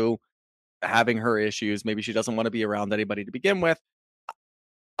 Drew having her issues, maybe she doesn't want to be around anybody to begin with.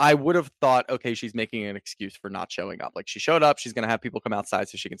 I would have thought, okay, she's making an excuse for not showing up. Like, she showed up, she's going to have people come outside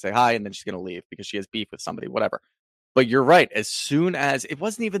so she can say hi, and then she's going to leave because she has beef with somebody, whatever. But you're right. As soon as they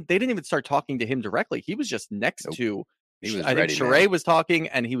didn't even start talking to him directly. He was just next to. He was I think ready, Sheree man. was talking,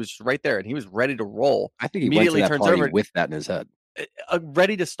 and he was right there, and he was ready to roll. I think he immediately went to that turns party over with that in his head.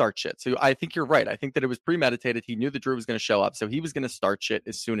 ready to start shit. So I think you're right. I think that it was premeditated. He knew that Drew was going to show up, so he was going to start shit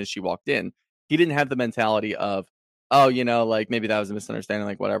as soon as she walked in. He didn't have the mentality of, oh, you know, like, maybe that was a misunderstanding,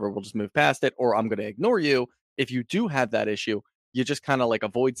 like, whatever, we'll just move past it, or I'm going to ignore you. If you do have that issue, you just kind of like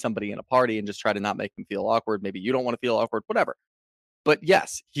avoid somebody in a party and just try to not make them feel awkward. Maybe you don't want to feel awkward, whatever. But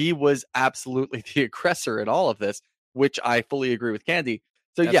yes, he was absolutely the aggressor in all of this, which I fully agree with Candy.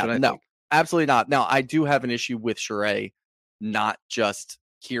 So That's yeah, what I no, think. absolutely not. Now, I do have an issue with Sheree not just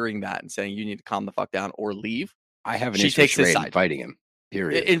hearing that and saying you need to calm the fuck down or leave. I have an She issue with takes his Sheree side. inviting him.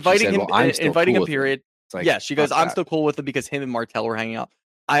 Period. She Inviting said, him, "Well, I'm still inviting cool him, with period. It's like, Yeah, she goes, fuck I'm that. still cool with him because him and Martell were hanging out.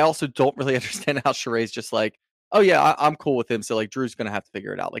 I also don't really understand how Sheree's just like, oh yeah, I'm cool with him. So like Drew's gonna have to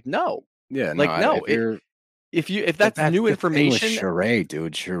figure it out. Like, no. Yeah, Like, no. if you're If but that's new the thing with information, Sheree,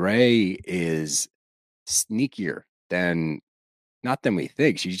 dude. Sheree is sneakier than not than we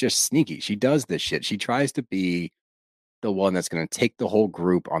think. She's just sneaky. She does this shit. She tries to be the one that's going to take the whole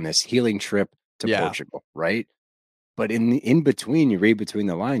group on this healing trip to Yeah. Portugal, right? But in between, you read between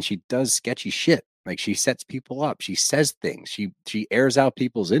the lines, she does sketchy shit. Like she sets people up. She says things. She airs out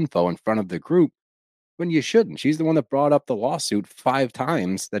people's info in front of the group when you shouldn't. She's the one that brought up the lawsuit 5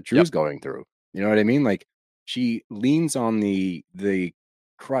 times that Drew's going through. You know what I mean? Like she leans on the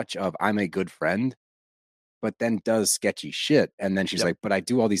crutch of I'm a good friend, but then does sketchy shit. And then she's like, but I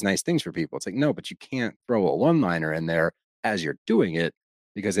do all these nice things for people. It's like, no, but you can't throw a one-liner in there as you're doing it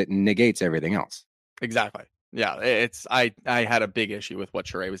because it negates everything else. Exactly. Yeah, I had a big issue with what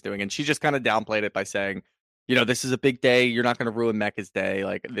Sheree was doing, and she just kind of downplayed it by saying, you know, this is a big day. You're not going to ruin Mecca's day.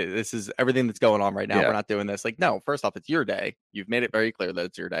 Like this is everything that's going on right now. Yeah. We're not doing this. Like, no. First off, it's your day. You've made it very clear that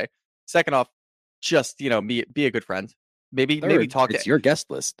it's your day. Second off, just be a good friend. Maybe talk. It's your guest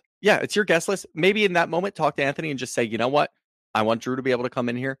list. Yeah, it's your guest list. Maybe in that moment, talk to Anthony and just say, you know what? I want Drew to be able to come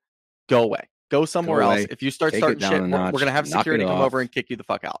in here. Go away. Go somewhere else. If you start starting shit, we're going to have security come over and kick you the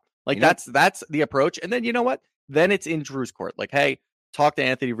fuck out. Like that's the approach. And then you know what? Then it's in Drew's court. Like, hey, talk to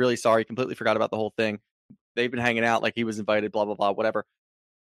Anthony. Really sorry. Completely forgot about the whole thing. They've been hanging out. Like he was invited, blah, blah, blah, whatever.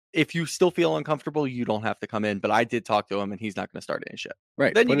 If you still feel uncomfortable, you don't have to come in. But I did talk to him and he's not going to start any shit.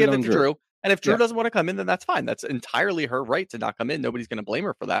 Right. Then you give it to Drew. And if Drew doesn't want to come in, then that's fine. That's entirely her right to not come in. Nobody's going to blame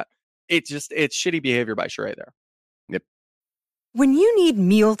her for that. It's shitty behavior by Sheree there. Yep. When you need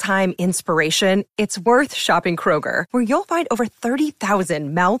mealtime inspiration, it's worth shopping Kroger, where you'll find over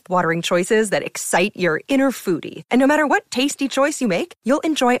 30,000 mouth-watering choices that excite your inner foodie. And no matter what tasty choice you make, you'll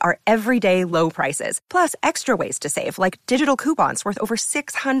enjoy our everyday low prices, plus extra ways to save, like digital coupons worth over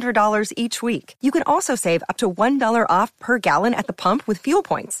 $600 each week. You can also save up to $1 off per gallon at the pump with fuel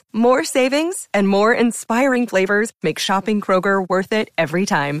points. More savings and more inspiring flavors make shopping Kroger worth it every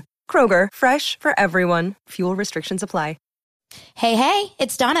time. Kroger, fresh for everyone. Fuel restrictions apply. Hey,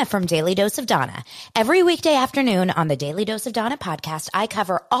 it's Donna from Daily Dose of Donna. Every weekday afternoon on the Daily Dose of Donna podcast, I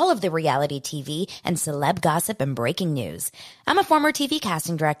cover all of the reality TV and celeb gossip and breaking news. I'm a former TV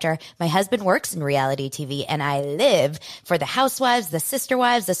casting director. My husband works in reality TV, and I live for the housewives, the sister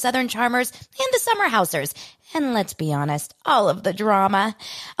wives, the Southern Charmers, and the summer housers. And let's be honest, all of the drama.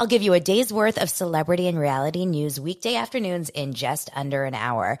 I'll give you a day's worth of celebrity and reality news weekday afternoons in just under an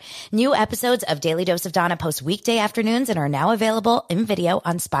hour. New episodes of Daily Dose of Donna post weekday afternoons and are now available in video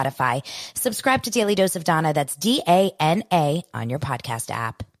on Spotify. Subscribe to Daily Dose of Donna, that's DANA, on your podcast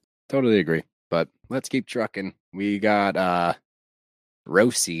app. Totally agree. But let's keep trucking. We got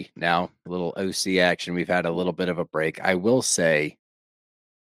RHOC now, a little OC action. We've had a little bit of a break. I will say,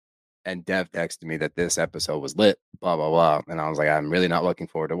 and Dev texted me that this episode was lit, blah, blah, blah. And I was like, I'm really not looking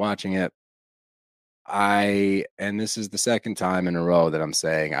forward to watching it. And this is the second time in a row that I'm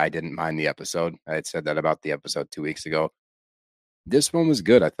saying I didn't mind the episode. I had said that about the episode 2 weeks ago. This one was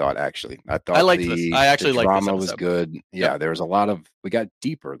good, I thought, actually. I liked this. I actually liked this drama was good. Yeah, there was a lot of, we got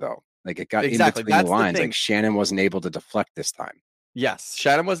deeper though. Like it got in between the lines. Like Shannon wasn't able to deflect this time. Yes,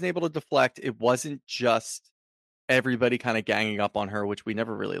 Shannon wasn't able to deflect. It wasn't just everybody kind of ganging up on her, which we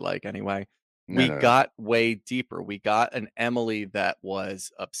never really like anyway. We got way deeper. We got an Emily that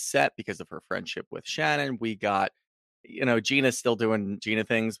was upset because of her friendship with Shannon. We got, Gina's still doing Gina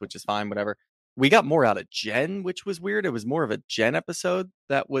things, which is fine, whatever. We got more out of Jen, which was weird. It was more of a Jen episode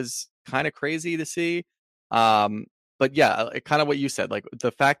that was kind of crazy to see. But yeah, kind of what you said, like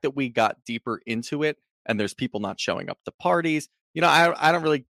the fact that we got deeper into it and there's people not showing up to parties. I don't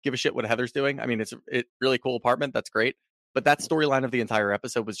really give a shit what Heather's doing. I mean, it's a really cool apartment. That's great. But that storyline of the entire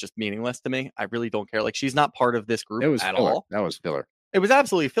episode was just meaningless to me. I really don't care. Like, she's not part of this group at all. That was filler. It was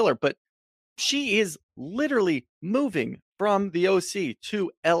absolutely filler. But she is literally moving from the OC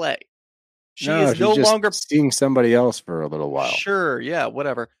to LA. She is no longer seeing somebody else for a little while. Sure. Yeah,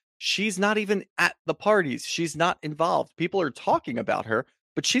 whatever. She's not even at the parties. She's not involved. People are talking about her,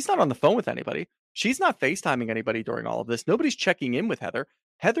 but she's not on the phone with anybody. She's not FaceTiming anybody during all of this. Nobody's checking in with Heather.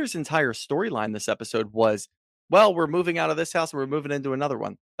 Heather's entire storyline this episode was, well, we're moving out of this house and we're moving into another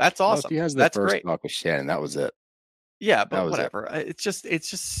one. That's awesome. She has the That's first great. talk with Shannon. That was it. Yeah, but whatever. It's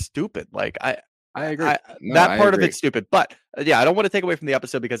just stupid. Like I agree. That part of it's stupid. But yeah, I don't want to take away from the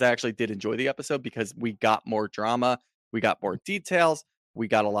episode because I actually did enjoy the episode because we got more drama, we got more details, we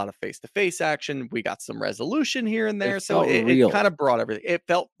got a lot of face-to-face action, we got some resolution here and there. So it kind of brought everything. It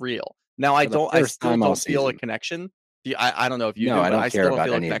felt real. Now I still don't feel a connection. I don't know if you do, but I still don't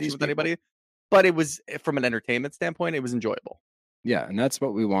feel a connection with anybody. But it was, from an entertainment standpoint, it was enjoyable. Yeah, and that's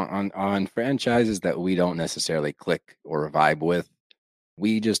what we want on franchises that we don't necessarily click or vibe with.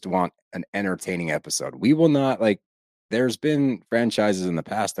 We just want an entertaining episode. We will not, like, there's been franchises in the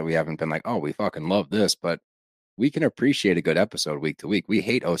past that we haven't been like, oh, we fucking love this, but we can appreciate a good episode week to week. We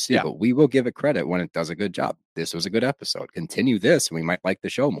hate OC, but we will give it credit when it does a good job. This was a good episode. Continue this, and we might like the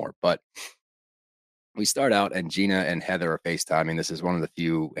show more. But we start out, and Gina and Heather are FaceTiming. This is one of the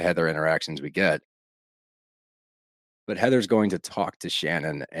few Heather interactions we get. But Heather's going to talk to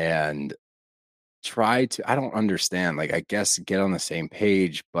Shannon and try to, I don't understand, like, I guess get on the same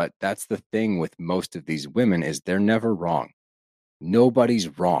page, but that's the thing with most of these women is they're never wrong.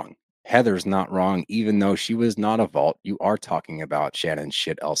 Nobody's wrong. Heather's not wrong, even though she was not a vault. You are talking about Shannon's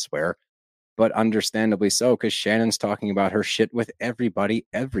shit elsewhere, but understandably so, because Shannon's talking about her shit with everybody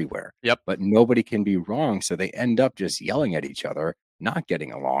everywhere. Yep. But nobody can be wrong, so they end up just yelling at each other, not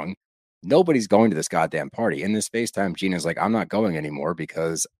getting along. Nobody's going to this goddamn party. In this FaceTime, Gina's like, I'm not going anymore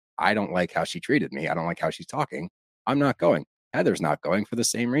because I don't like how she treated me. I don't like how she's talking. I'm not going. Heather's not going for the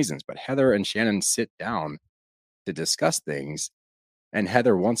same reasons. But Heather and Shannon sit down to discuss things. And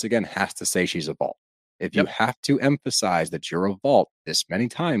Heather, once again, has to say she's a vault. If you have to emphasize that you're a vault this many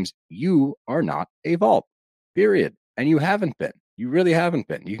times, you are not a vault, period. And you haven't been. You really haven't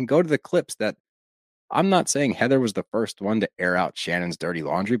been. You can go to the clips that I'm not saying Heather was the first one to air out Shannon's dirty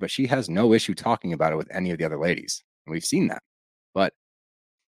laundry, but she has no issue talking about it with any of the other ladies. And we've seen that. But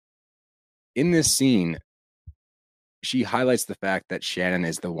in this scene, she highlights the fact that Shannon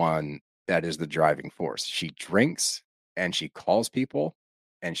is the one that is the driving force. She drinks and she calls people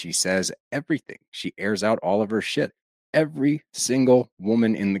and she says everything. She airs out all of her shit. Every single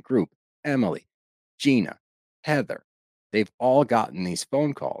woman in the group, Emily, Gina, Heather, they've all gotten these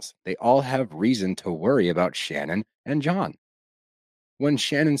phone calls. They all have reason to worry about Shannon and John. When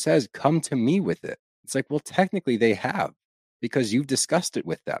Shannon says, come to me with it, it's like, well, technically they have because you've discussed it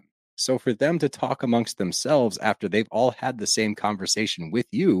with them. So for them to talk amongst themselves after they've all had the same conversation with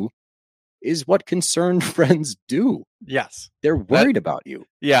you is what concerned friends do. Yes. They're worried about you.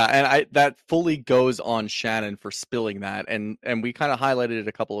 Yeah, and that fully goes on Shannon for spilling that. And we kind of highlighted it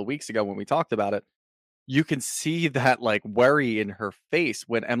a couple of weeks ago when we talked about it. You can see that like worry in her face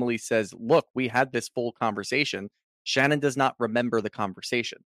when Emily says, look, we had this full conversation. Shannon does not remember the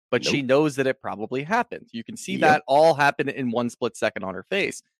conversation, but she knows that it probably happened. You can see that all happen in one split second on her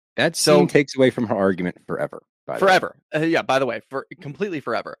face. That scene takes away from her argument forever. Forever. Yeah, by the way, for completely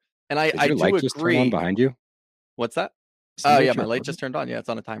forever. And I do light agree. Just turn on behind you? What's that? Oh, yeah, my light just turned on. Yeah, it's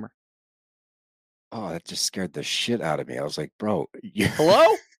on a timer. Oh, that just scared the shit out of me. I was like, bro.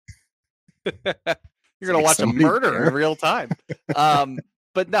 Hello? You're going to watch a murder in real time.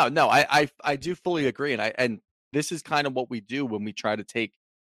 But no, I do fully agree. And this is kind of what we do when we try to take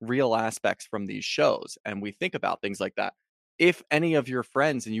real aspects from these shows. And we think about things like that. If any of your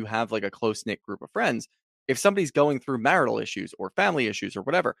friends, and you have like a close-knit group of friends, if somebody's going through marital issues or family issues or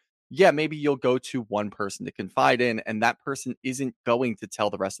whatever, yeah, maybe you'll go to one person to confide in, and that person isn't going to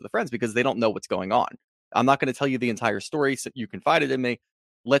tell the rest of the friends because they don't know what's going on. I'm not going to tell you the entire story, so you confided in me.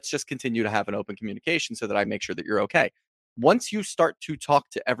 Let's just continue to have an open communication so that I make sure that you're okay. Once you start to talk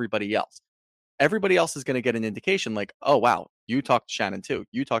to everybody else is going to get an indication like, oh, wow, you talked to Shannon too.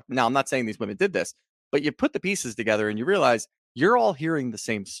 Now, I'm not saying these women did this, but you put the pieces together and you realize you're all hearing the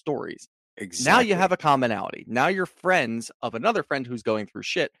same stories. Exactly. Now you have a commonality. Now you're friends of another friend who's going through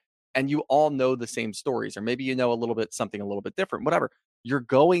shit, and you all know the same stories, or maybe you know something a little bit different, whatever. You're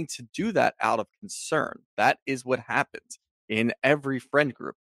going to do that out of concern. That is what happens in every friend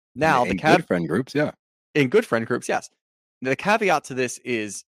group. Now, good friend groups, yeah. In good friend groups, yes. The caveat to this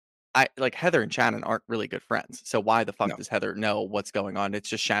is, Heather and Shannon aren't really good friends. So why the fuck does Heather know what's going on? It's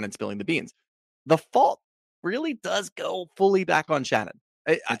just Shannon spilling the beans. The fault really does go fully back on Shannon.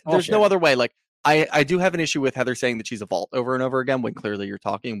 There's no other way. Like, I do have an issue with Heather saying that she's a vault over and over again when clearly you're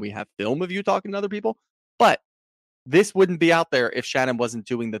talking. We have film of you talking to other people. But this wouldn't be out there if Shannon wasn't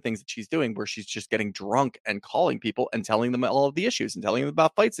doing the things that she's doing, where she's just getting drunk and calling people and telling them all of the issues and telling them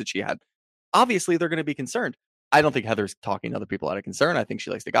about fights that she had. Obviously, they're going to be concerned. I don't think Heather's talking to other people out of concern. I think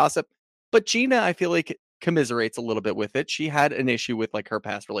she likes to gossip. But Gina, I feel like, commiserates a little bit with it. She had an issue with like her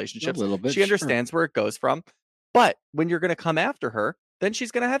past relationships. A little bit, she understands where it goes from. But when you're going to come after her, then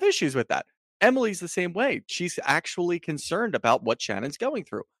she's going to have issues with that. Emily's the same way. She's actually concerned about what Shannon's going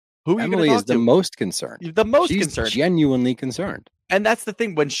through. Who are you going to Emily is talk the to? most concerned. The most She's concerned. genuinely concerned. And that's the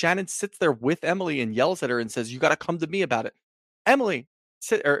thing. When Shannon sits there with Emily and yells at her and says, "You got to come to me about it." Emily,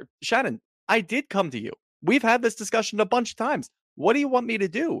 Shannon, I did come to you. We've had this discussion a bunch of times. What do you want me to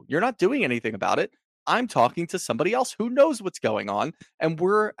do? You're not doing anything about it. I'm talking to somebody else who knows what's going on. And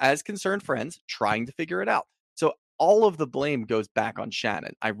we're, as concerned friends, trying to figure it out. So all of the blame goes back on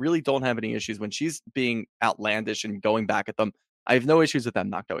Shannon. I really don't have any issues when she's being outlandish and going back at them. I have no issues with them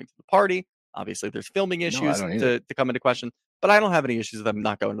not going to the party. Obviously, there's filming issues to come into question. But I don't have any issues with them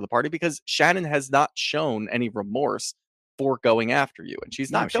not going to the party because Shannon has not shown any remorse for going after you. And she's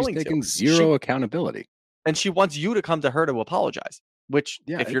not going to. She's taking zero accountability. And she wants you to come to her to apologize, which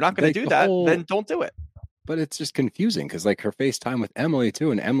if you're not going to do that, then don't do it. But it's just confusing because like her FaceTime with Emily too.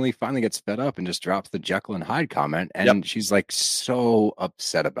 And Emily finally gets fed up and just drops the Jekyll and Hyde comment. And she's like so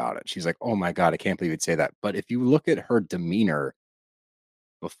upset about it. She's like, oh my God, I can't believe you'd say that. But if you look at her demeanor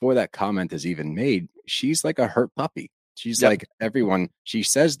before that comment is even made, she's like a hurt puppy. She's like everyone. She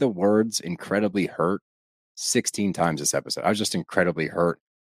says the words incredibly hurt 16 times this episode. I was just incredibly hurt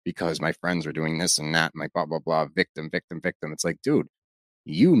because my friends are doing this and that. And like blah, blah, blah, victim, victim, victim. It's like, dude,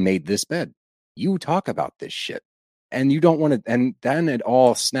 you made this bed. You talk about this shit. And you don't want to. And then it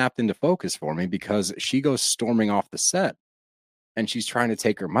all snapped into focus for me because she goes storming off the set and she's trying to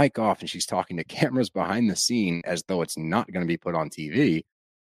take her mic off and she's talking to cameras behind the scene as though it's not going to be put on TV.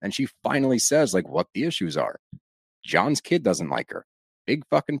 And she finally says like what the issues are. John's kid doesn't like her. Big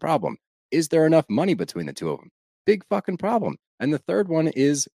fucking problem. Is there enough money between the two of them? Big fucking problem. And the third one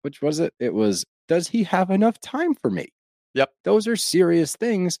is, which was it? It was, does he have enough time for me? Yep. Those are serious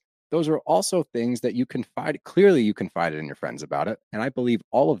things. Those are also things that you confide. Clearly, you confided in your friends about it. And I believe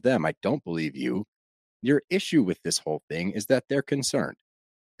all of them. I don't believe you. Your issue with this whole thing is that they're concerned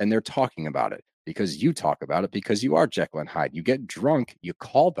and they're talking about it because you talk about it because you are Jekyll and Hyde. You get drunk, you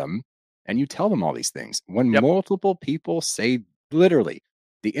call them and you tell them all these things. When multiple people say literally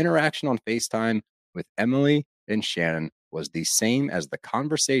the interaction on FaceTime with Emily and Shannon was the same as the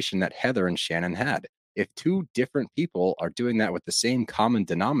conversation that Heather and Shannon had. If two different people are doing that with the same common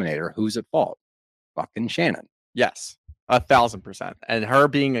denominator, who's at fault? Fucking Shannon. Yes, 1,000%. And her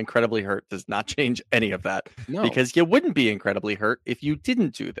being incredibly hurt does not change any of that. No. Because you wouldn't be incredibly hurt if you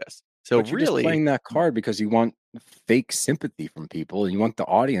didn't do this. So but you're really just playing that card because you want fake sympathy from people and you want the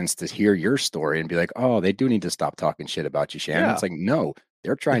audience to hear your story and be like, oh, they do need to stop talking shit about you, Shannon. It's like, no,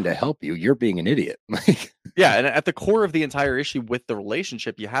 they're trying to help you. You're being an idiot. Yeah. And at the core of the entire issue with the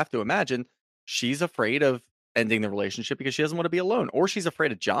relationship, you have to imagine she's afraid of ending the relationship because she doesn't want to be alone, or she's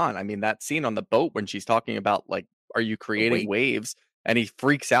afraid of John. I mean, that scene on the boat when she's talking about like, are you creating waves? And he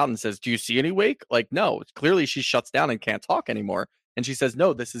freaks out and says, do you see any wake? Like, no, clearly she shuts down and can't talk anymore. And she says,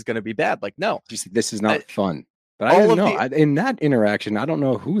 no, this is going to be bad. Like, no, this is not fun. But I don't know. In that interaction, I don't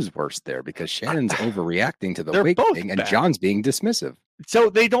know who's worse there because Shannon's overreacting to the wake thing and John's being dismissive. So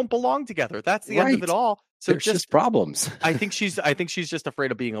they don't belong together. That's the end of it all. So there's just problems. I think she's just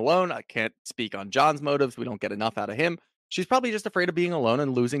afraid of being alone. I can't speak on John's motives. We don't get enough out of him. She's probably just afraid of being alone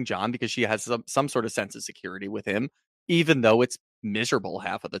and losing John because she has some sort of sense of security with him, even though it's miserable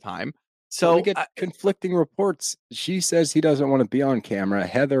half of the time. So we get conflicting reports. She says he doesn't want to be on camera.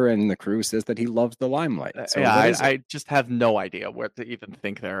 Heather and the crew says that he loves the limelight. So yeah, I just have no idea what to even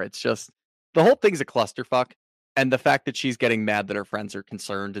think there. It's just the whole thing's a clusterfuck. And the fact that she's getting mad that her friends are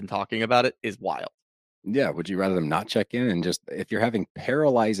concerned and talking about it is wild. Yeah. Would you rather them not check in and just, if you're having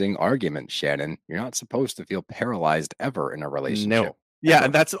paralyzing arguments, Shannon, you're not supposed to feel paralyzed ever in a relationship. No. Yeah. Ever.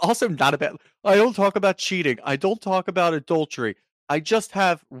 And that's also not a bad, I don't talk about cheating. I don't talk about adultery. I just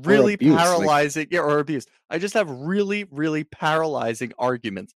have really paralyzing, or abuse. I just have really, really paralyzing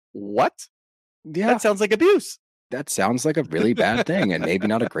arguments. What? Yeah. That sounds like abuse. That sounds like a really bad thing and maybe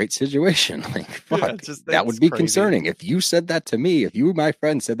not a great situation. Like, fuck, that would be crazy. Concerning. If you said that to me, if you, my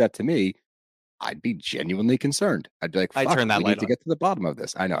friend, said that to me, I'd be genuinely concerned. I'd be like, fuck, we need to get to the bottom of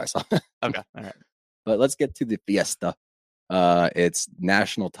this. I know, I saw. Okay, all right. But let's get to the fiesta. It's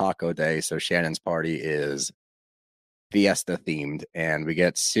National Taco Day, so Shannon's party is fiesta themed, and we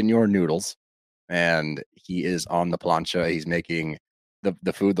get Senor Noodles, and he is on the plancha. He's making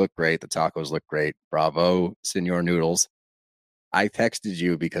the food look great. The tacos look great. Bravo, Senor Noodles. I texted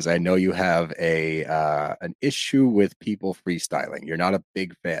you because I know you have an issue with people freestyling. You're not a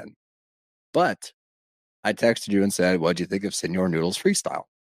big fan, but I texted you and said, "What'd you think of Senor Noodles freestyle?"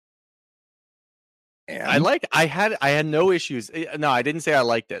 And I had no issues. No, I didn't say I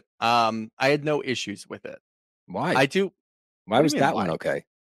liked it. I had no issues with it. Why? I do. Why was that one okay?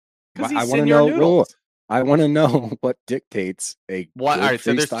 Because I want to know. I want to know what dictates a good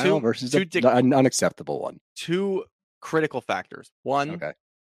freestyle versus an unacceptable one. Two critical factors. One,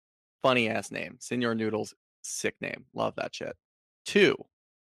 funny ass name. Senor Noodles, sick name. Love that shit. 2,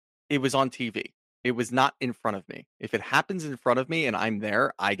 it was on TV. It was not in front of me. If it happens in front of me and I'm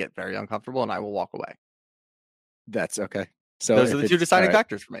there, I get very uncomfortable and I will walk away. That's okay. So Those are if the two it's deciding all right,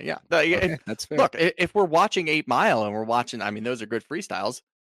 factors for me. Yeah. okay, that's fair. Look, if we're watching 8 Mile and we're watching, I mean, those are good freestyles.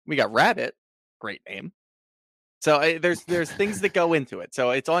 We got Rabbit, great name. So there's things that go into it.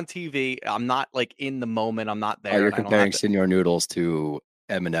 So it's on TV. I'm not like in the moment. I'm not there. Oh, you're and I don't have comparing to- Senor Noodles to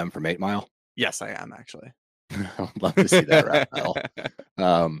Eminem from 8 Mile? Yes, I am actually. I'd love to see that rap battle.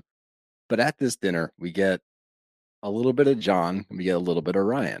 But at this dinner, we get a little bit of John and we get a little bit of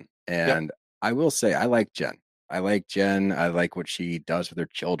Ryan. And I will say, I like Jen. I like Jen. I like what she does with her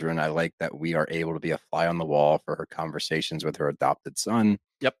children. I like that we are able to be a fly on the wall for her conversations with her adopted son.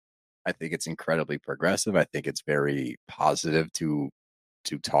 Yep. I think it's incredibly progressive. I think it's very positive to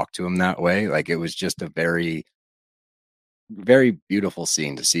talk to him that way. Like, it was just a very, very beautiful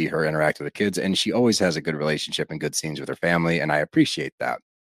scene to see her interact with the kids. And she always has a good relationship and good scenes with her family. And I appreciate that.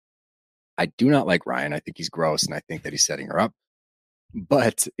 I do not like Ryan. I think he's gross, and I think that he's setting her up.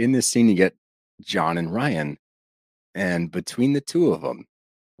 But in this scene, you get John and Ryan. And between the two of them,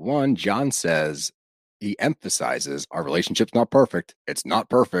 one, John says, he emphasizes, our relationship's not perfect. It's not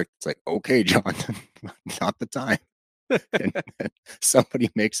perfect. It's like, okay, John, not the time. And somebody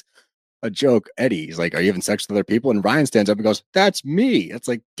makes a joke. Eddie, he's like, are you having sex with other people? And Ryan stands up and goes, that's me. It's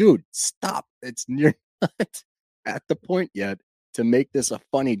like, dude, stop. You're not at the point yet to make this a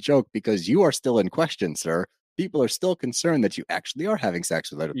funny joke, because you are still in question, sir. People are still concerned that you actually are having sex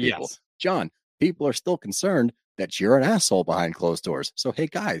with other people. Yes. John, people are still concerned that you're an asshole behind closed doors. So, hey,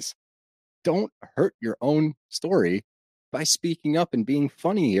 guys, don't hurt your own story by speaking up and being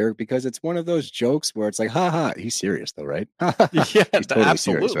funny here, because it's one of those jokes where it's like, ha, he's serious though, right? Yeah, he's totally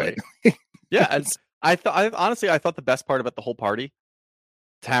absolutely. serious, right? Yeah, and I thought the best part about the whole party,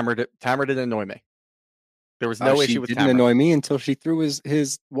 Tamara didn't annoy me. There was no issue with She didn't Tamara. annoy me until she threw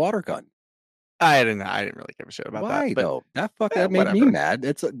his water gun. I didn't really give a shit about Why that. But though? That made me whatever.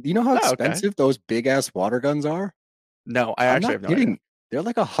 mad. You know how Oh, okay. expensive those big ass water guns are? No, I I'm actually not have no kidding. idea. They're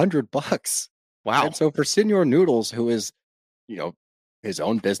like $100. Wow. And so for Senor Noodles, who is, his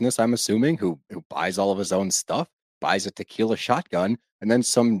own business, I'm assuming, who buys all of his own stuff, buys a tequila shotgun, and then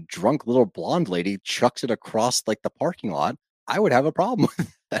some drunk little blonde lady chucks it across like the parking lot, I would have a problem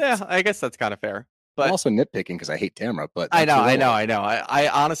with that. Yeah, I guess that's kind of fair. But I'm also nitpicking because I hate Tamara, but I know. irrelevant. I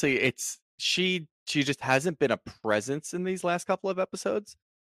honestly, she just hasn't been a presence in these last couple of episodes,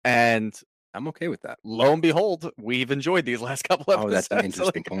 and I'm okay with that. lo and behold, we've enjoyed these last couple of Oh, episodes. that's an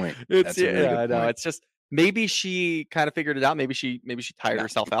interesting point. It's That's a really good I know. point. It's just maybe she kind of figured it out. Maybe she tired No,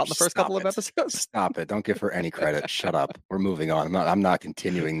 herself out in the first couple of episodes. Stop it. Don't give her any credit. Shut up. We're moving on. I'm not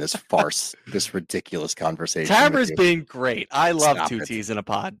continuing this farce, this ridiculous conversation. Tamara's being great. I love Stop 2 it. T's in a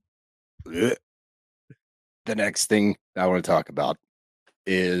pod. Ugh. The next thing I want to talk about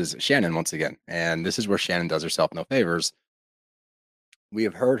is Shannon once again. And this is where Shannon does herself no favors. We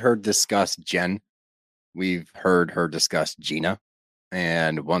have heard her discuss Jen. We've heard her discuss Gina.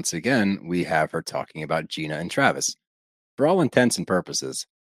 And once again, we have her talking about Gina and Travis. For all intents and purposes,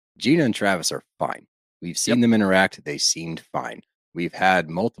 Gina and Travis are fine. We've seen them interact. They seemed fine. We've had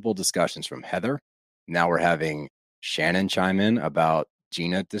multiple discussions from Heather. Now we're having Shannon chime in about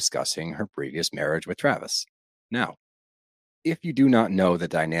Gina discussing her previous marriage with Travis. Now, if you do not know the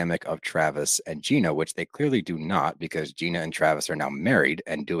dynamic of Travis and Gina, which they clearly do not, because Gina and Travis are now married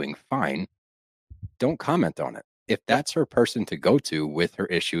and doing fine, don't comment on it. If that's her person to go to with her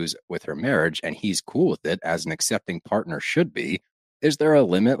issues with her marriage and he's cool with it, as an accepting partner should be, is there a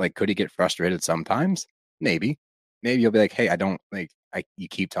limit? Like, could he get frustrated sometimes? Maybe you'll be like, hey, you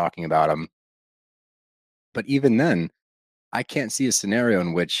keep talking about him. But even then, I can't see a scenario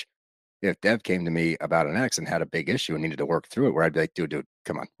in which if Dev came to me about an ex and had a big issue and needed to work through it, where I'd be like, dude,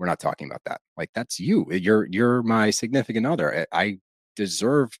 come on, we're not talking about that. Like, that's you. You're my significant other. I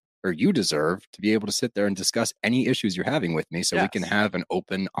deserve, or you deserve, to be able to sit there and discuss any issues you're having with me, so we can have an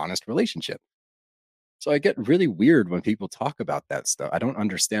open, honest relationship. So I get really weird when people talk about that stuff. I don't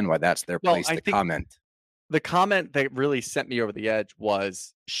understand why that's their place to comment. The comment that really sent me over the edge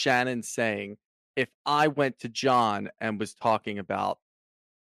was Shannon saying, if I went to John and was talking about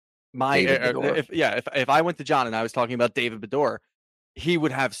if I went to John and I was talking about David Bedore, he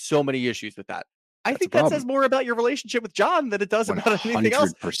would have so many issues with that. I think that says more about your relationship with John than it does about anything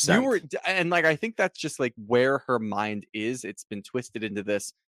else. 100%. I think that's just like where her mind is. It's been twisted into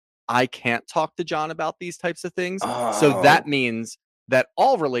this. I can't talk to John about these types of things. So that means that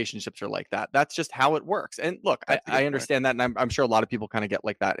all relationships are like that. That's just how it works. And look, I understand that. And I'm sure a lot of people kind of get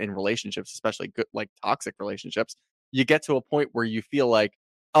like that in relationships, especially good, like toxic relationships. You get to a point where you feel like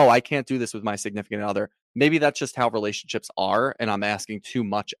oh, I can't do this with my significant other. Maybe that's just how relationships are, and I'm asking too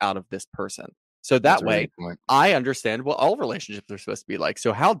much out of this person. So That's that a really way, good point. I understand what all relationships are supposed to be like.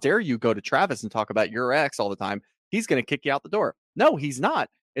 So how dare you go to Travis and talk about your ex all the time? He's going to kick you out the door. No, he's not.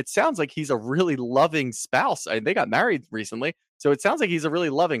 It sounds like he's a really loving spouse. They got married recently. So it sounds like he's a really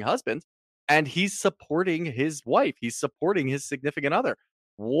loving husband, and he's supporting his wife. He's supporting his significant other.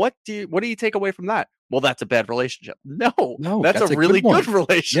 What do you take away from that? Well, that's a bad relationship. No, that's a really good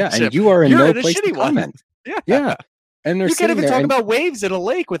relationship. Yeah, and you are in You're no in a place to shitty one. comment. Yeah. Yeah. And they're You can't sitting even there talk and- about waves in a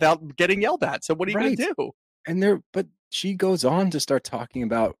lake without getting yelled at. So what are you Right. going to do? And but she goes on to start talking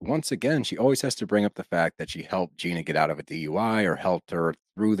about, once again, she always has to bring up the fact that she helped Gina get out of a DUI or helped her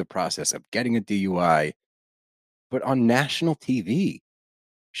through the process of getting a DUI. But on national TV,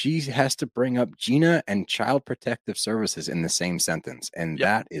 she has to bring up Gina and Child Protective Services in the same sentence. And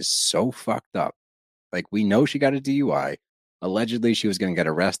that is so fucked up. Like, we know she got a DUI. Allegedly, she was going to get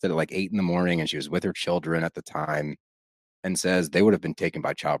arrested at like 8 a.m. and she was with her children at the time, and says they would have been taken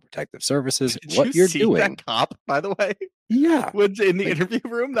by Child Protective Services. Did what you you're see doing? that cop, by the way? Yeah. Was in the interview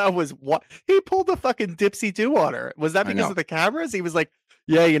room. That was what he pulled a fucking dipsy do on her. Was that because of the cameras? He was like,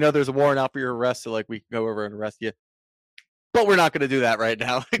 yeah, there's a warrant out for your arrest, so like we can go over and arrest you. But we're not going to do that right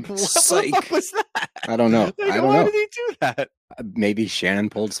now. Like, what the fuck was that? I don't know. Like, I don't why know. did he do that? Maybe Shannon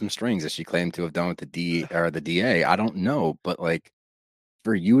pulled some strings, as she claimed to have done with the DA. I don't know, but like,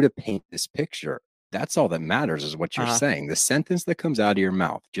 for you to paint this picture, that's all that matters is what you're saying. The sentence that comes out of your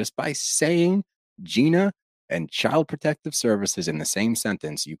mouth, just by saying Gina and Child Protective Services in the same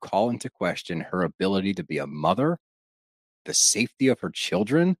sentence, you call into question her ability to be a mother, the safety of her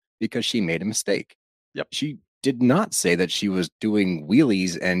children, because she made a mistake. Yep. She did not say that she was doing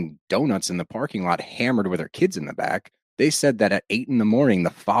wheelies and donuts in the parking lot, hammered with her kids in the back. They said that at 8 a.m. the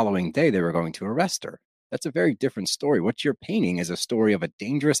following day, they were going to arrest her. That's a very different story. What you're painting is a story of a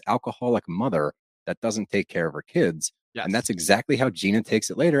dangerous alcoholic mother that doesn't take care of her kids. Yes. And that's exactly how Gina takes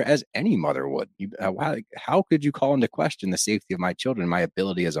it later, as any mother would. How could you call into question the safety of my children, my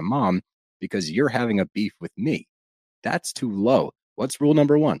ability as a mom, because you're having a beef with me? That's too low. What's rule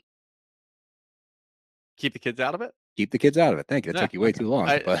number 1? Keep the kids out of it? Keep the kids out of it. Thank you. That took you way too long.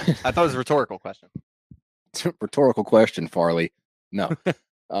 But I thought it was a rhetorical question. Rhetorical question, Farley. No.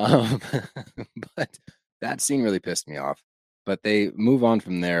 But that scene really pissed me off. But they move on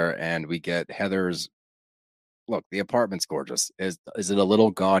from there, and we get Heather's. Look, the apartment's gorgeous. Is it a little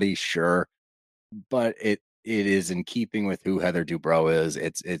gaudy? Sure, but it is in keeping with who Heather Dubrow is.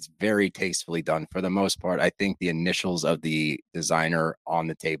 It's very tastefully done for the most part. I think the initials of the designer on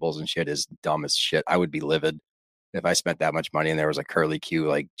the tables and shit is dumb as shit. I would be livid if I spent that much money and there was a curly Q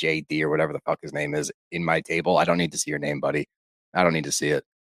like JD or whatever the fuck his name is in my table. I don't need to see your name, buddy. I don't need to see it.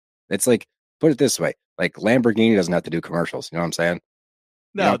 It's like, put it this way, like Lamborghini doesn't have to do commercials. You know what I'm saying?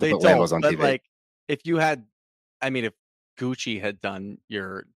 No, they don't. Lambos on But TV. like, if Gucci had done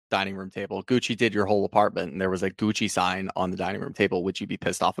your dining room table, Gucci did your whole apartment, and there was a Gucci sign on the dining room table, would you be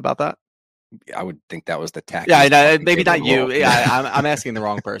pissed off about that? I would think that was the tax. Yeah, maybe not you. Yeah, I'm asking the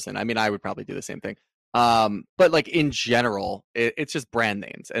wrong person. I mean, I would probably do the same thing. But like in general, it's just brand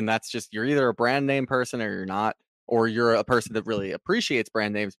names, and that's just, you're either a brand name person or you're not, or you're a person that really appreciates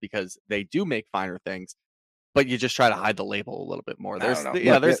brand names because they do make finer things, but you just try to hide the label a little bit more. There's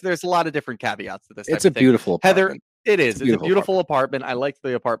a lot of different caveats to this. It's a beautiful apartment. Heather. It is. It's a beautiful apartment. I liked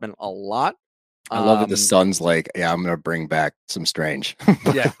the apartment a lot. I love that the son's like, yeah, I'm gonna bring back some strange.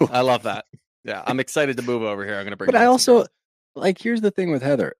 Yeah, I love that. Yeah, I'm excited to move over here. I'm gonna bring. But I also like, here's the thing with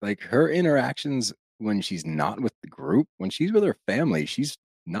Heather, like her interactions when she's not with the group, when she's with her family, she's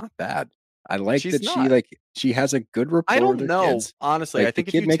not bad. I like that she has a good rapport. I don't with her know, kids. honestly. Like, I think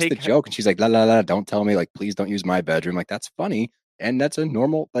the kid makes the joke and she's like, la la la, don't tell me, like, please don't use my bedroom. Like, that's funny. And that's a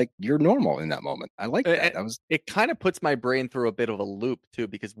normal, like, you're normal in that moment. I like that. It kind of puts my brain through a bit of a loop too,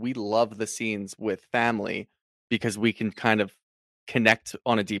 because we love the scenes with family because we can kind of connect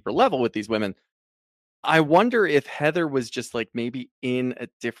on a deeper level with these women. I wonder if Heather was just like maybe in a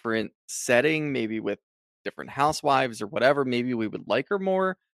different setting, maybe with different housewives or whatever. Maybe we would like her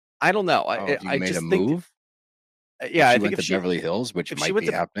more. I don't know. I just a think, move. Yeah, I think went if to Beverly Hills, which might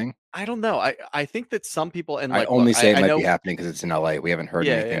be happening. I don't know. I think that some people, and like, I only say it might know, be happening because it's in LA. We haven't heard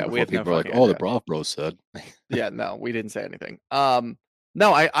anything before. People are like, "Oh, the Broth Bros said." Yeah, no, we didn't say anything.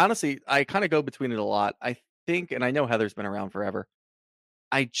 No, I honestly, I kind of go between it a lot. I think, and I know Heather's been around forever.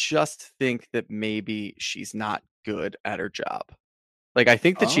 I just think that maybe she's not good at her job. Like, I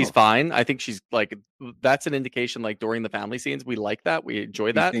think that she's fine. I think she's like, that's an indication, like during the family scenes, we like that. We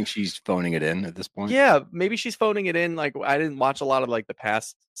enjoy that. You think she's phoning it in at this point? Yeah, maybe she's phoning it in. Like, I didn't watch a lot of like the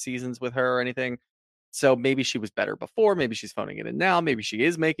past seasons with her or anything. So maybe she was better before. Maybe she's phoning it in now. Maybe she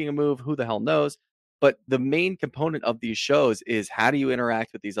is making a move. Who the hell knows? But the main component of these shows is how do you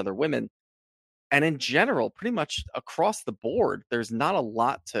interact with these other women? And in general, pretty much across the board, there's not a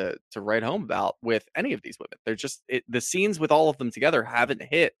lot to write home about with any of these women. They're just the scenes with all of them together haven't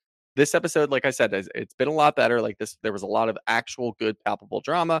hit. This episode, like I said, it's been a lot better. Like this, there was a lot of actual good, palpable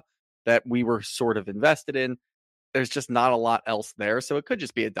drama that we were sort of invested in. There's just not a lot else there, so it could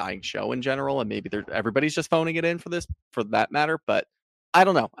just be a dying show in general, and maybe everybody's just phoning it in for that matter. But I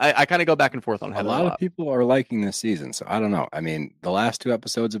don't know. I kind of go back and forth on A Heather lot of people are liking this season, so I don't know. I mean, the last 2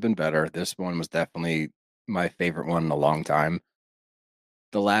 episodes have been better. This one was definitely my favorite one in a long time.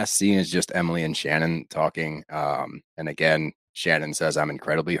 The last scene is just Emily and Shannon talking. And again, Shannon says, "I'm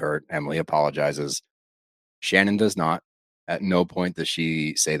incredibly hurt." Emily apologizes. Shannon does not. At no point does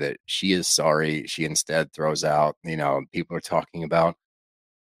she say that she is sorry. She instead throws out, people are talking about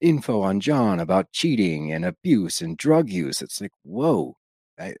info on John about cheating and abuse and drug use. It's like, whoa,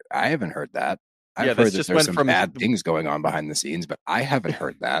 I haven't heard that. I've heard that there's some bad things going on behind the scenes, but I haven't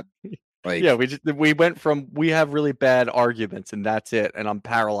heard that. Like, yeah, we went from we have really bad arguments and that's it, and I'm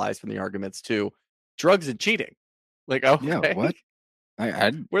paralyzed from the arguments to drugs and cheating. Like, okay, yeah, what?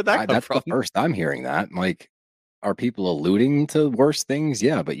 Where'd that come that's from? The first I'm hearing that. Like, are people alluding to worse things?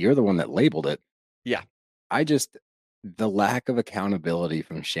 Yeah, but you're the one that labeled it. Yeah. The lack of accountability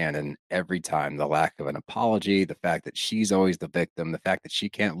from Shannon every time, the lack of an apology, the fact that she's always the victim, the fact that she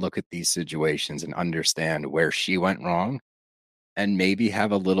can't look at these situations and understand where she went wrong and maybe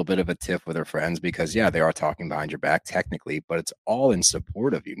have a little bit of a tiff with her friends because, yeah, they are talking behind your back technically, but it's all in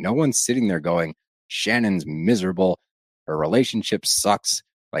support of you. No one's sitting there going, Shannon's miserable. Her relationship sucks.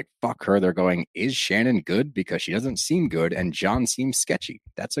 Like, fuck her. They're going, is Shannon good? Because she doesn't seem good, and John seems sketchy.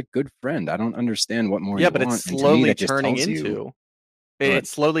 That's a good friend. I don't understand what more you want. Yeah, but it's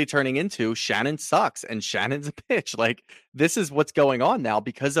slowly turning into Shannon sucks, and Shannon's a bitch. Like, this is what's going on now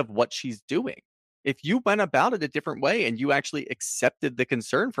because of what she's doing. If you went about it a different way and you actually accepted the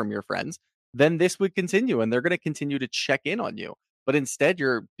concern from your friends, then this would continue, and they're going to continue to check in on you. But instead,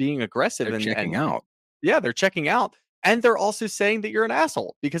 you're being aggressive and checking out. Yeah, they're checking out. And they're also saying that you're an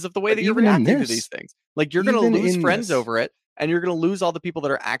asshole because of the way that you're reacting to these things. Like, you're going to lose friends over it, and you're going to lose all the people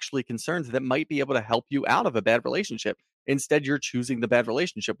that are actually concerned that might be able to help you out of a bad relationship. Instead, you're choosing the bad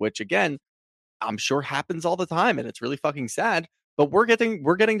relationship, which, again, I'm sure happens all the time, and it's really fucking sad. But we're getting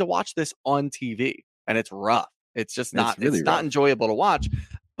to watch this on TV, and it's rough. It's just not enjoyable to watch.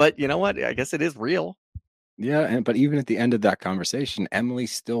 But you know what? I guess it is real. Yeah, but even at the end of that conversation, Emily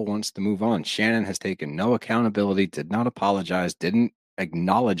still wants to move on. Shannon has taken no accountability, did not apologize, didn't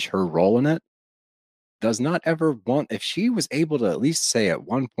acknowledge her role in it, does not ever want, if she was able to at least say at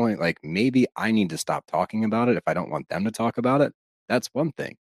one point, like, maybe I need to stop talking about it if I don't want them to talk about it, that's one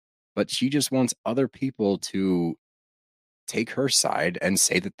thing. But she just wants other people to take her side and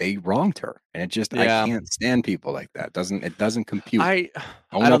say that they wronged her. And I can't stand people like that. It doesn't compute. I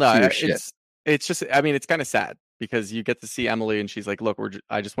don't know. It's just, I mean, it's kind of sad because you get to see Emily and she's like, look,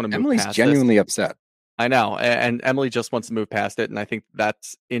 I just want to move Emily's past genuinely this. upset. I know. And Emily just wants to move past it. And I think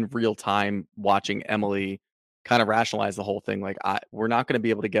that's in real time watching Emily kind of rationalize the whole thing. Like, we're not going to be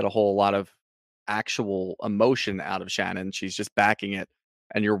able to get a whole lot of actual emotion out of Shannon. She's just backing it.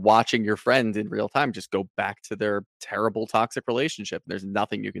 And you're watching your friend in real time just go back to their terrible, toxic relationship. There's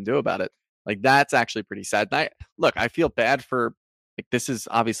nothing you can do about it. Like, that's actually pretty sad. And I feel bad for, like, this is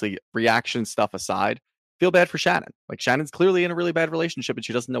obviously reaction stuff aside. Feel bad for Shannon. Like, Shannon's clearly in a really bad relationship and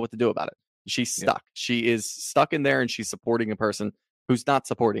she doesn't know what to do about it. She's stuck. Yeah. She is stuck in there and she's supporting a person who's not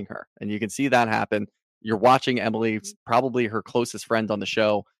supporting her. And you can see that happen. You're watching Emily, probably her closest friend on the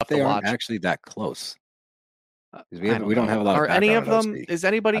show. They aren't actually that close. We don't have a lot of. Are any of them? Is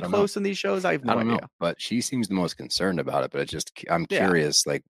anybody close in these shows? I have no idea. But she seems the most concerned about it. But I'm curious,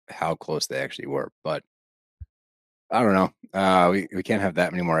 like, how close they actually were. But I don't know. We can't have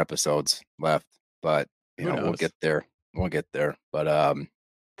that many more episodes left. But we'll get there. But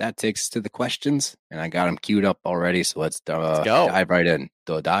that takes us to the questions, and I got them queued up already. So let's go. Dive right in.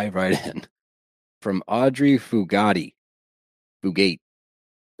 From Audrey Fugate.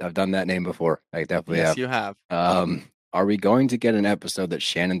 I've done that name before. I definitely have. Yes, you have. Are we going to get an episode that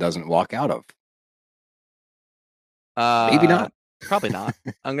Shannon doesn't walk out of? Maybe not. Probably not.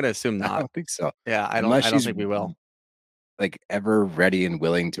 I'm going to assume not. I don't think so. Yeah, I don't think we will. Like, ever ready and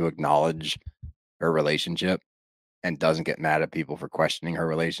willing to acknowledge her relationship and doesn't get mad at people for questioning her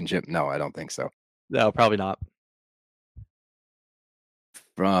relationship? No, I don't think so. No, probably not.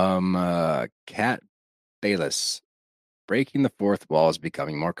 From Kat Bayless. Breaking the fourth wall is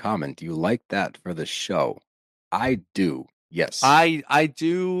becoming more common. Do you like that for the show? I do. Yes. I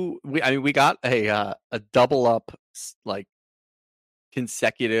do. We got a double up, like,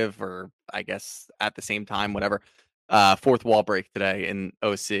 consecutive, or I guess at the same time, whatever, fourth wall break today in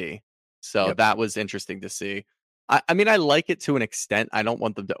OC. So Yep. that was interesting to see. I mean, I like it to an extent. I don't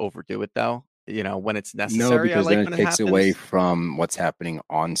want them to overdo it, though. When it's necessary. No, because I like then when it it takes away happens. from what's happening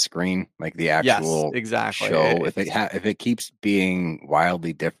on screen, like the Yes, actual exactly. show. If it keeps being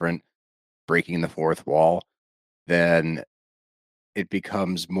wildly different, breaking the fourth wall, then it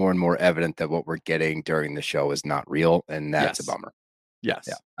becomes more and more evident that what we're getting during the show is not real, and that's a Yes. bummer. Yes.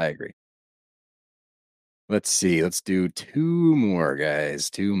 Yeah, I agree. Let's see. Let's do two more, guys.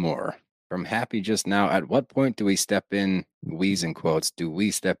 Two more. From Happy just now, at what point do we step in, wheeze in quotes, do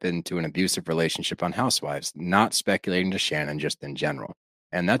we step into an abusive relationship on Housewives? Not speculating to Shannon, just in general.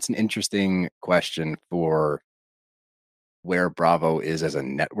 And that's an interesting question for where Bravo is as a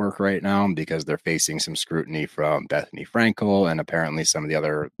network right now, because they're facing some scrutiny from Bethany Frankel, and apparently some of the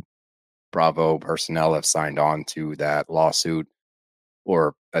other Bravo personnel have signed on to that lawsuit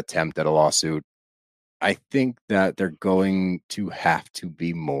or attempt at a lawsuit. I think that they're going to have to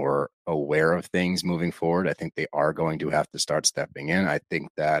be more aware of things moving forward. I think they are going to have to start stepping in. I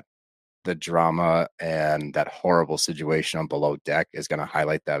think that the drama and that horrible situation on Below Deck is going to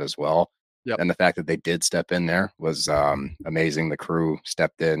highlight that as well. Yep. And the fact that they did step in there was amazing. The crew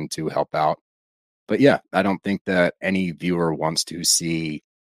stepped in to help out. But yeah, I don't think that any viewer wants to see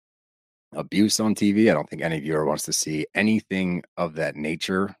abuse on TV. I don't think any viewer wants to see anything of that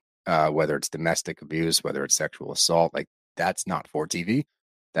nature, whether it's domestic abuse, whether it's sexual assault. Like, that's not for TV.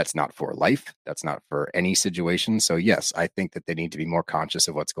 That's not for life. That's not for any situation. So yes, I think that they need to be more conscious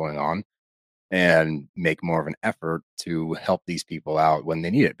of what's going on and make more of an effort to help these people out when they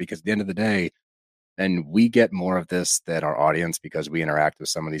need it. Because at the end of the day, and we get more of this than our audience because we interact with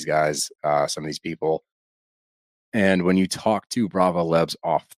some of these guys, some of these people. And when you talk to Bravo Lebs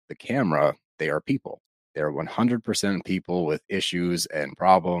off the camera, they are people. They're 100% people with issues and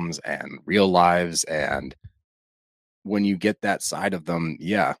problems and real lives. And when you get that side of them,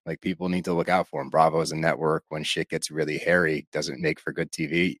 yeah, like, people need to look out for them. Bravo as a network, when shit gets really hairy, doesn't make for good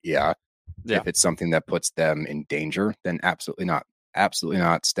TV. Yeah. If it's something that puts them in danger, then absolutely not. Absolutely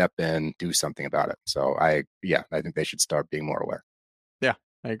not. Step in, do something about it. So I think they should start being more aware. Yeah,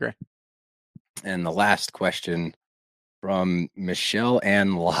 I agree. And the last question from Michelle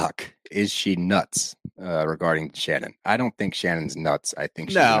Ann Locke: is she nuts regarding Shannon? I don't think Shannon's nuts. I think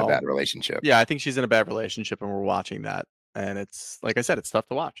she's in a bad relationship. Yeah, I think she's in a bad relationship, and we're watching that. And it's, like I said, it's tough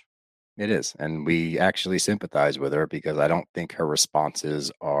to watch. It is. And we actually sympathize with her because I don't think her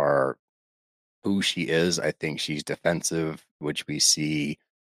responses are who she is. I think she's defensive, which we see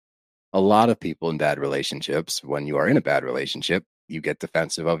a lot of people in bad relationships. When you are in a bad relationship, you get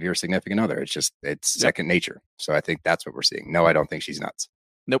defensive of your significant other. It's second nature. So I think that's what we're seeing. No, I don't think she's nuts.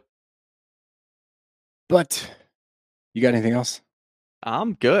 Nope. But you got anything else?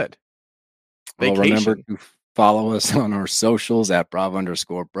 I'm good. Well, remember to follow us on our socials at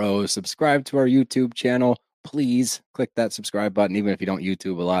Bravo_Bros. Subscribe to our YouTube channel. Please click that subscribe button. Even if you don't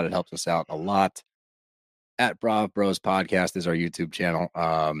YouTube a lot, it helps us out a lot. At Bravo Bros Podcast is our YouTube channel.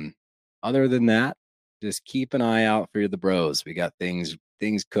 Other than that, just keep an eye out for the bros. We got things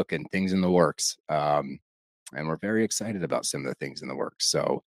cooking, things in the works. And we're very excited about some of the things in the works.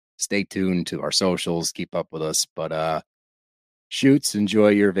 So stay tuned to our socials. Keep up with us. But Shoots, enjoy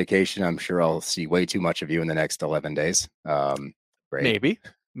your vacation. I'm sure I'll see way too much of you in the next 11 days. Maybe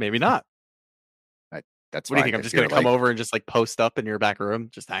not. That's what do you think? I'm just going to come over and just, like, post up in your back room,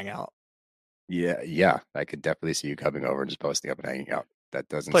 just hang out. Yeah. I could definitely see you coming over and just posting up and hanging out. That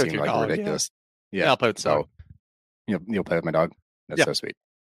doesn't seem like ridiculous. Yeah, I'll play with the dog. You'll play with my dog. That's so sweet.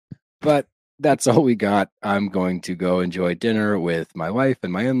 But that's all we got. I'm going to go enjoy dinner with my wife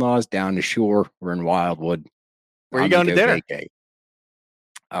and my in-laws down the shore. We're in Wildwood. Where are you going to dinner?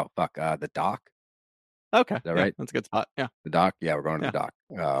 Oh, fuck. The dock. Okay. Is that right? That's a good spot. Yeah. The dock. Yeah, we're going to the dock.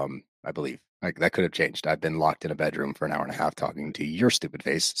 I believe. Like, that could have changed. I've been locked in a bedroom for an hour and a half talking to your stupid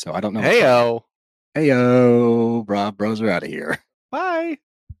face, so I don't know. Heyo, bros are out of here. Bye.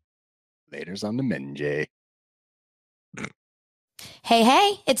 Later's on the Menjay.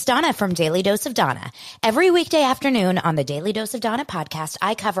 Hey, it's Donna from Daily Dose of Donna. Every weekday afternoon on the Daily Dose of Donna podcast,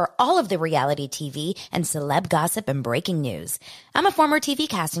 I cover all of the reality TV and celeb gossip and breaking news. I'm a former TV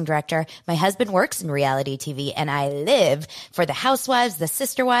casting director. My husband works in reality TV, and I live for the Housewives, the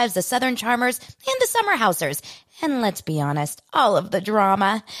Sister Wives, the Southern Charmers, and the Summer Housers. and let's be honest, all of the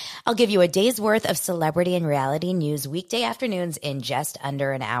drama. I'll give you a day's worth of celebrity and reality news weekday afternoons in just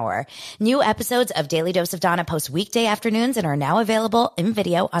under an hour. New episodes of Daily Dose of Donna post weekday afternoons and are now available in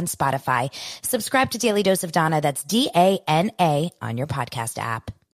video on Spotify. Subscribe to Daily Dose of Donna, that's DANA, on your podcast app.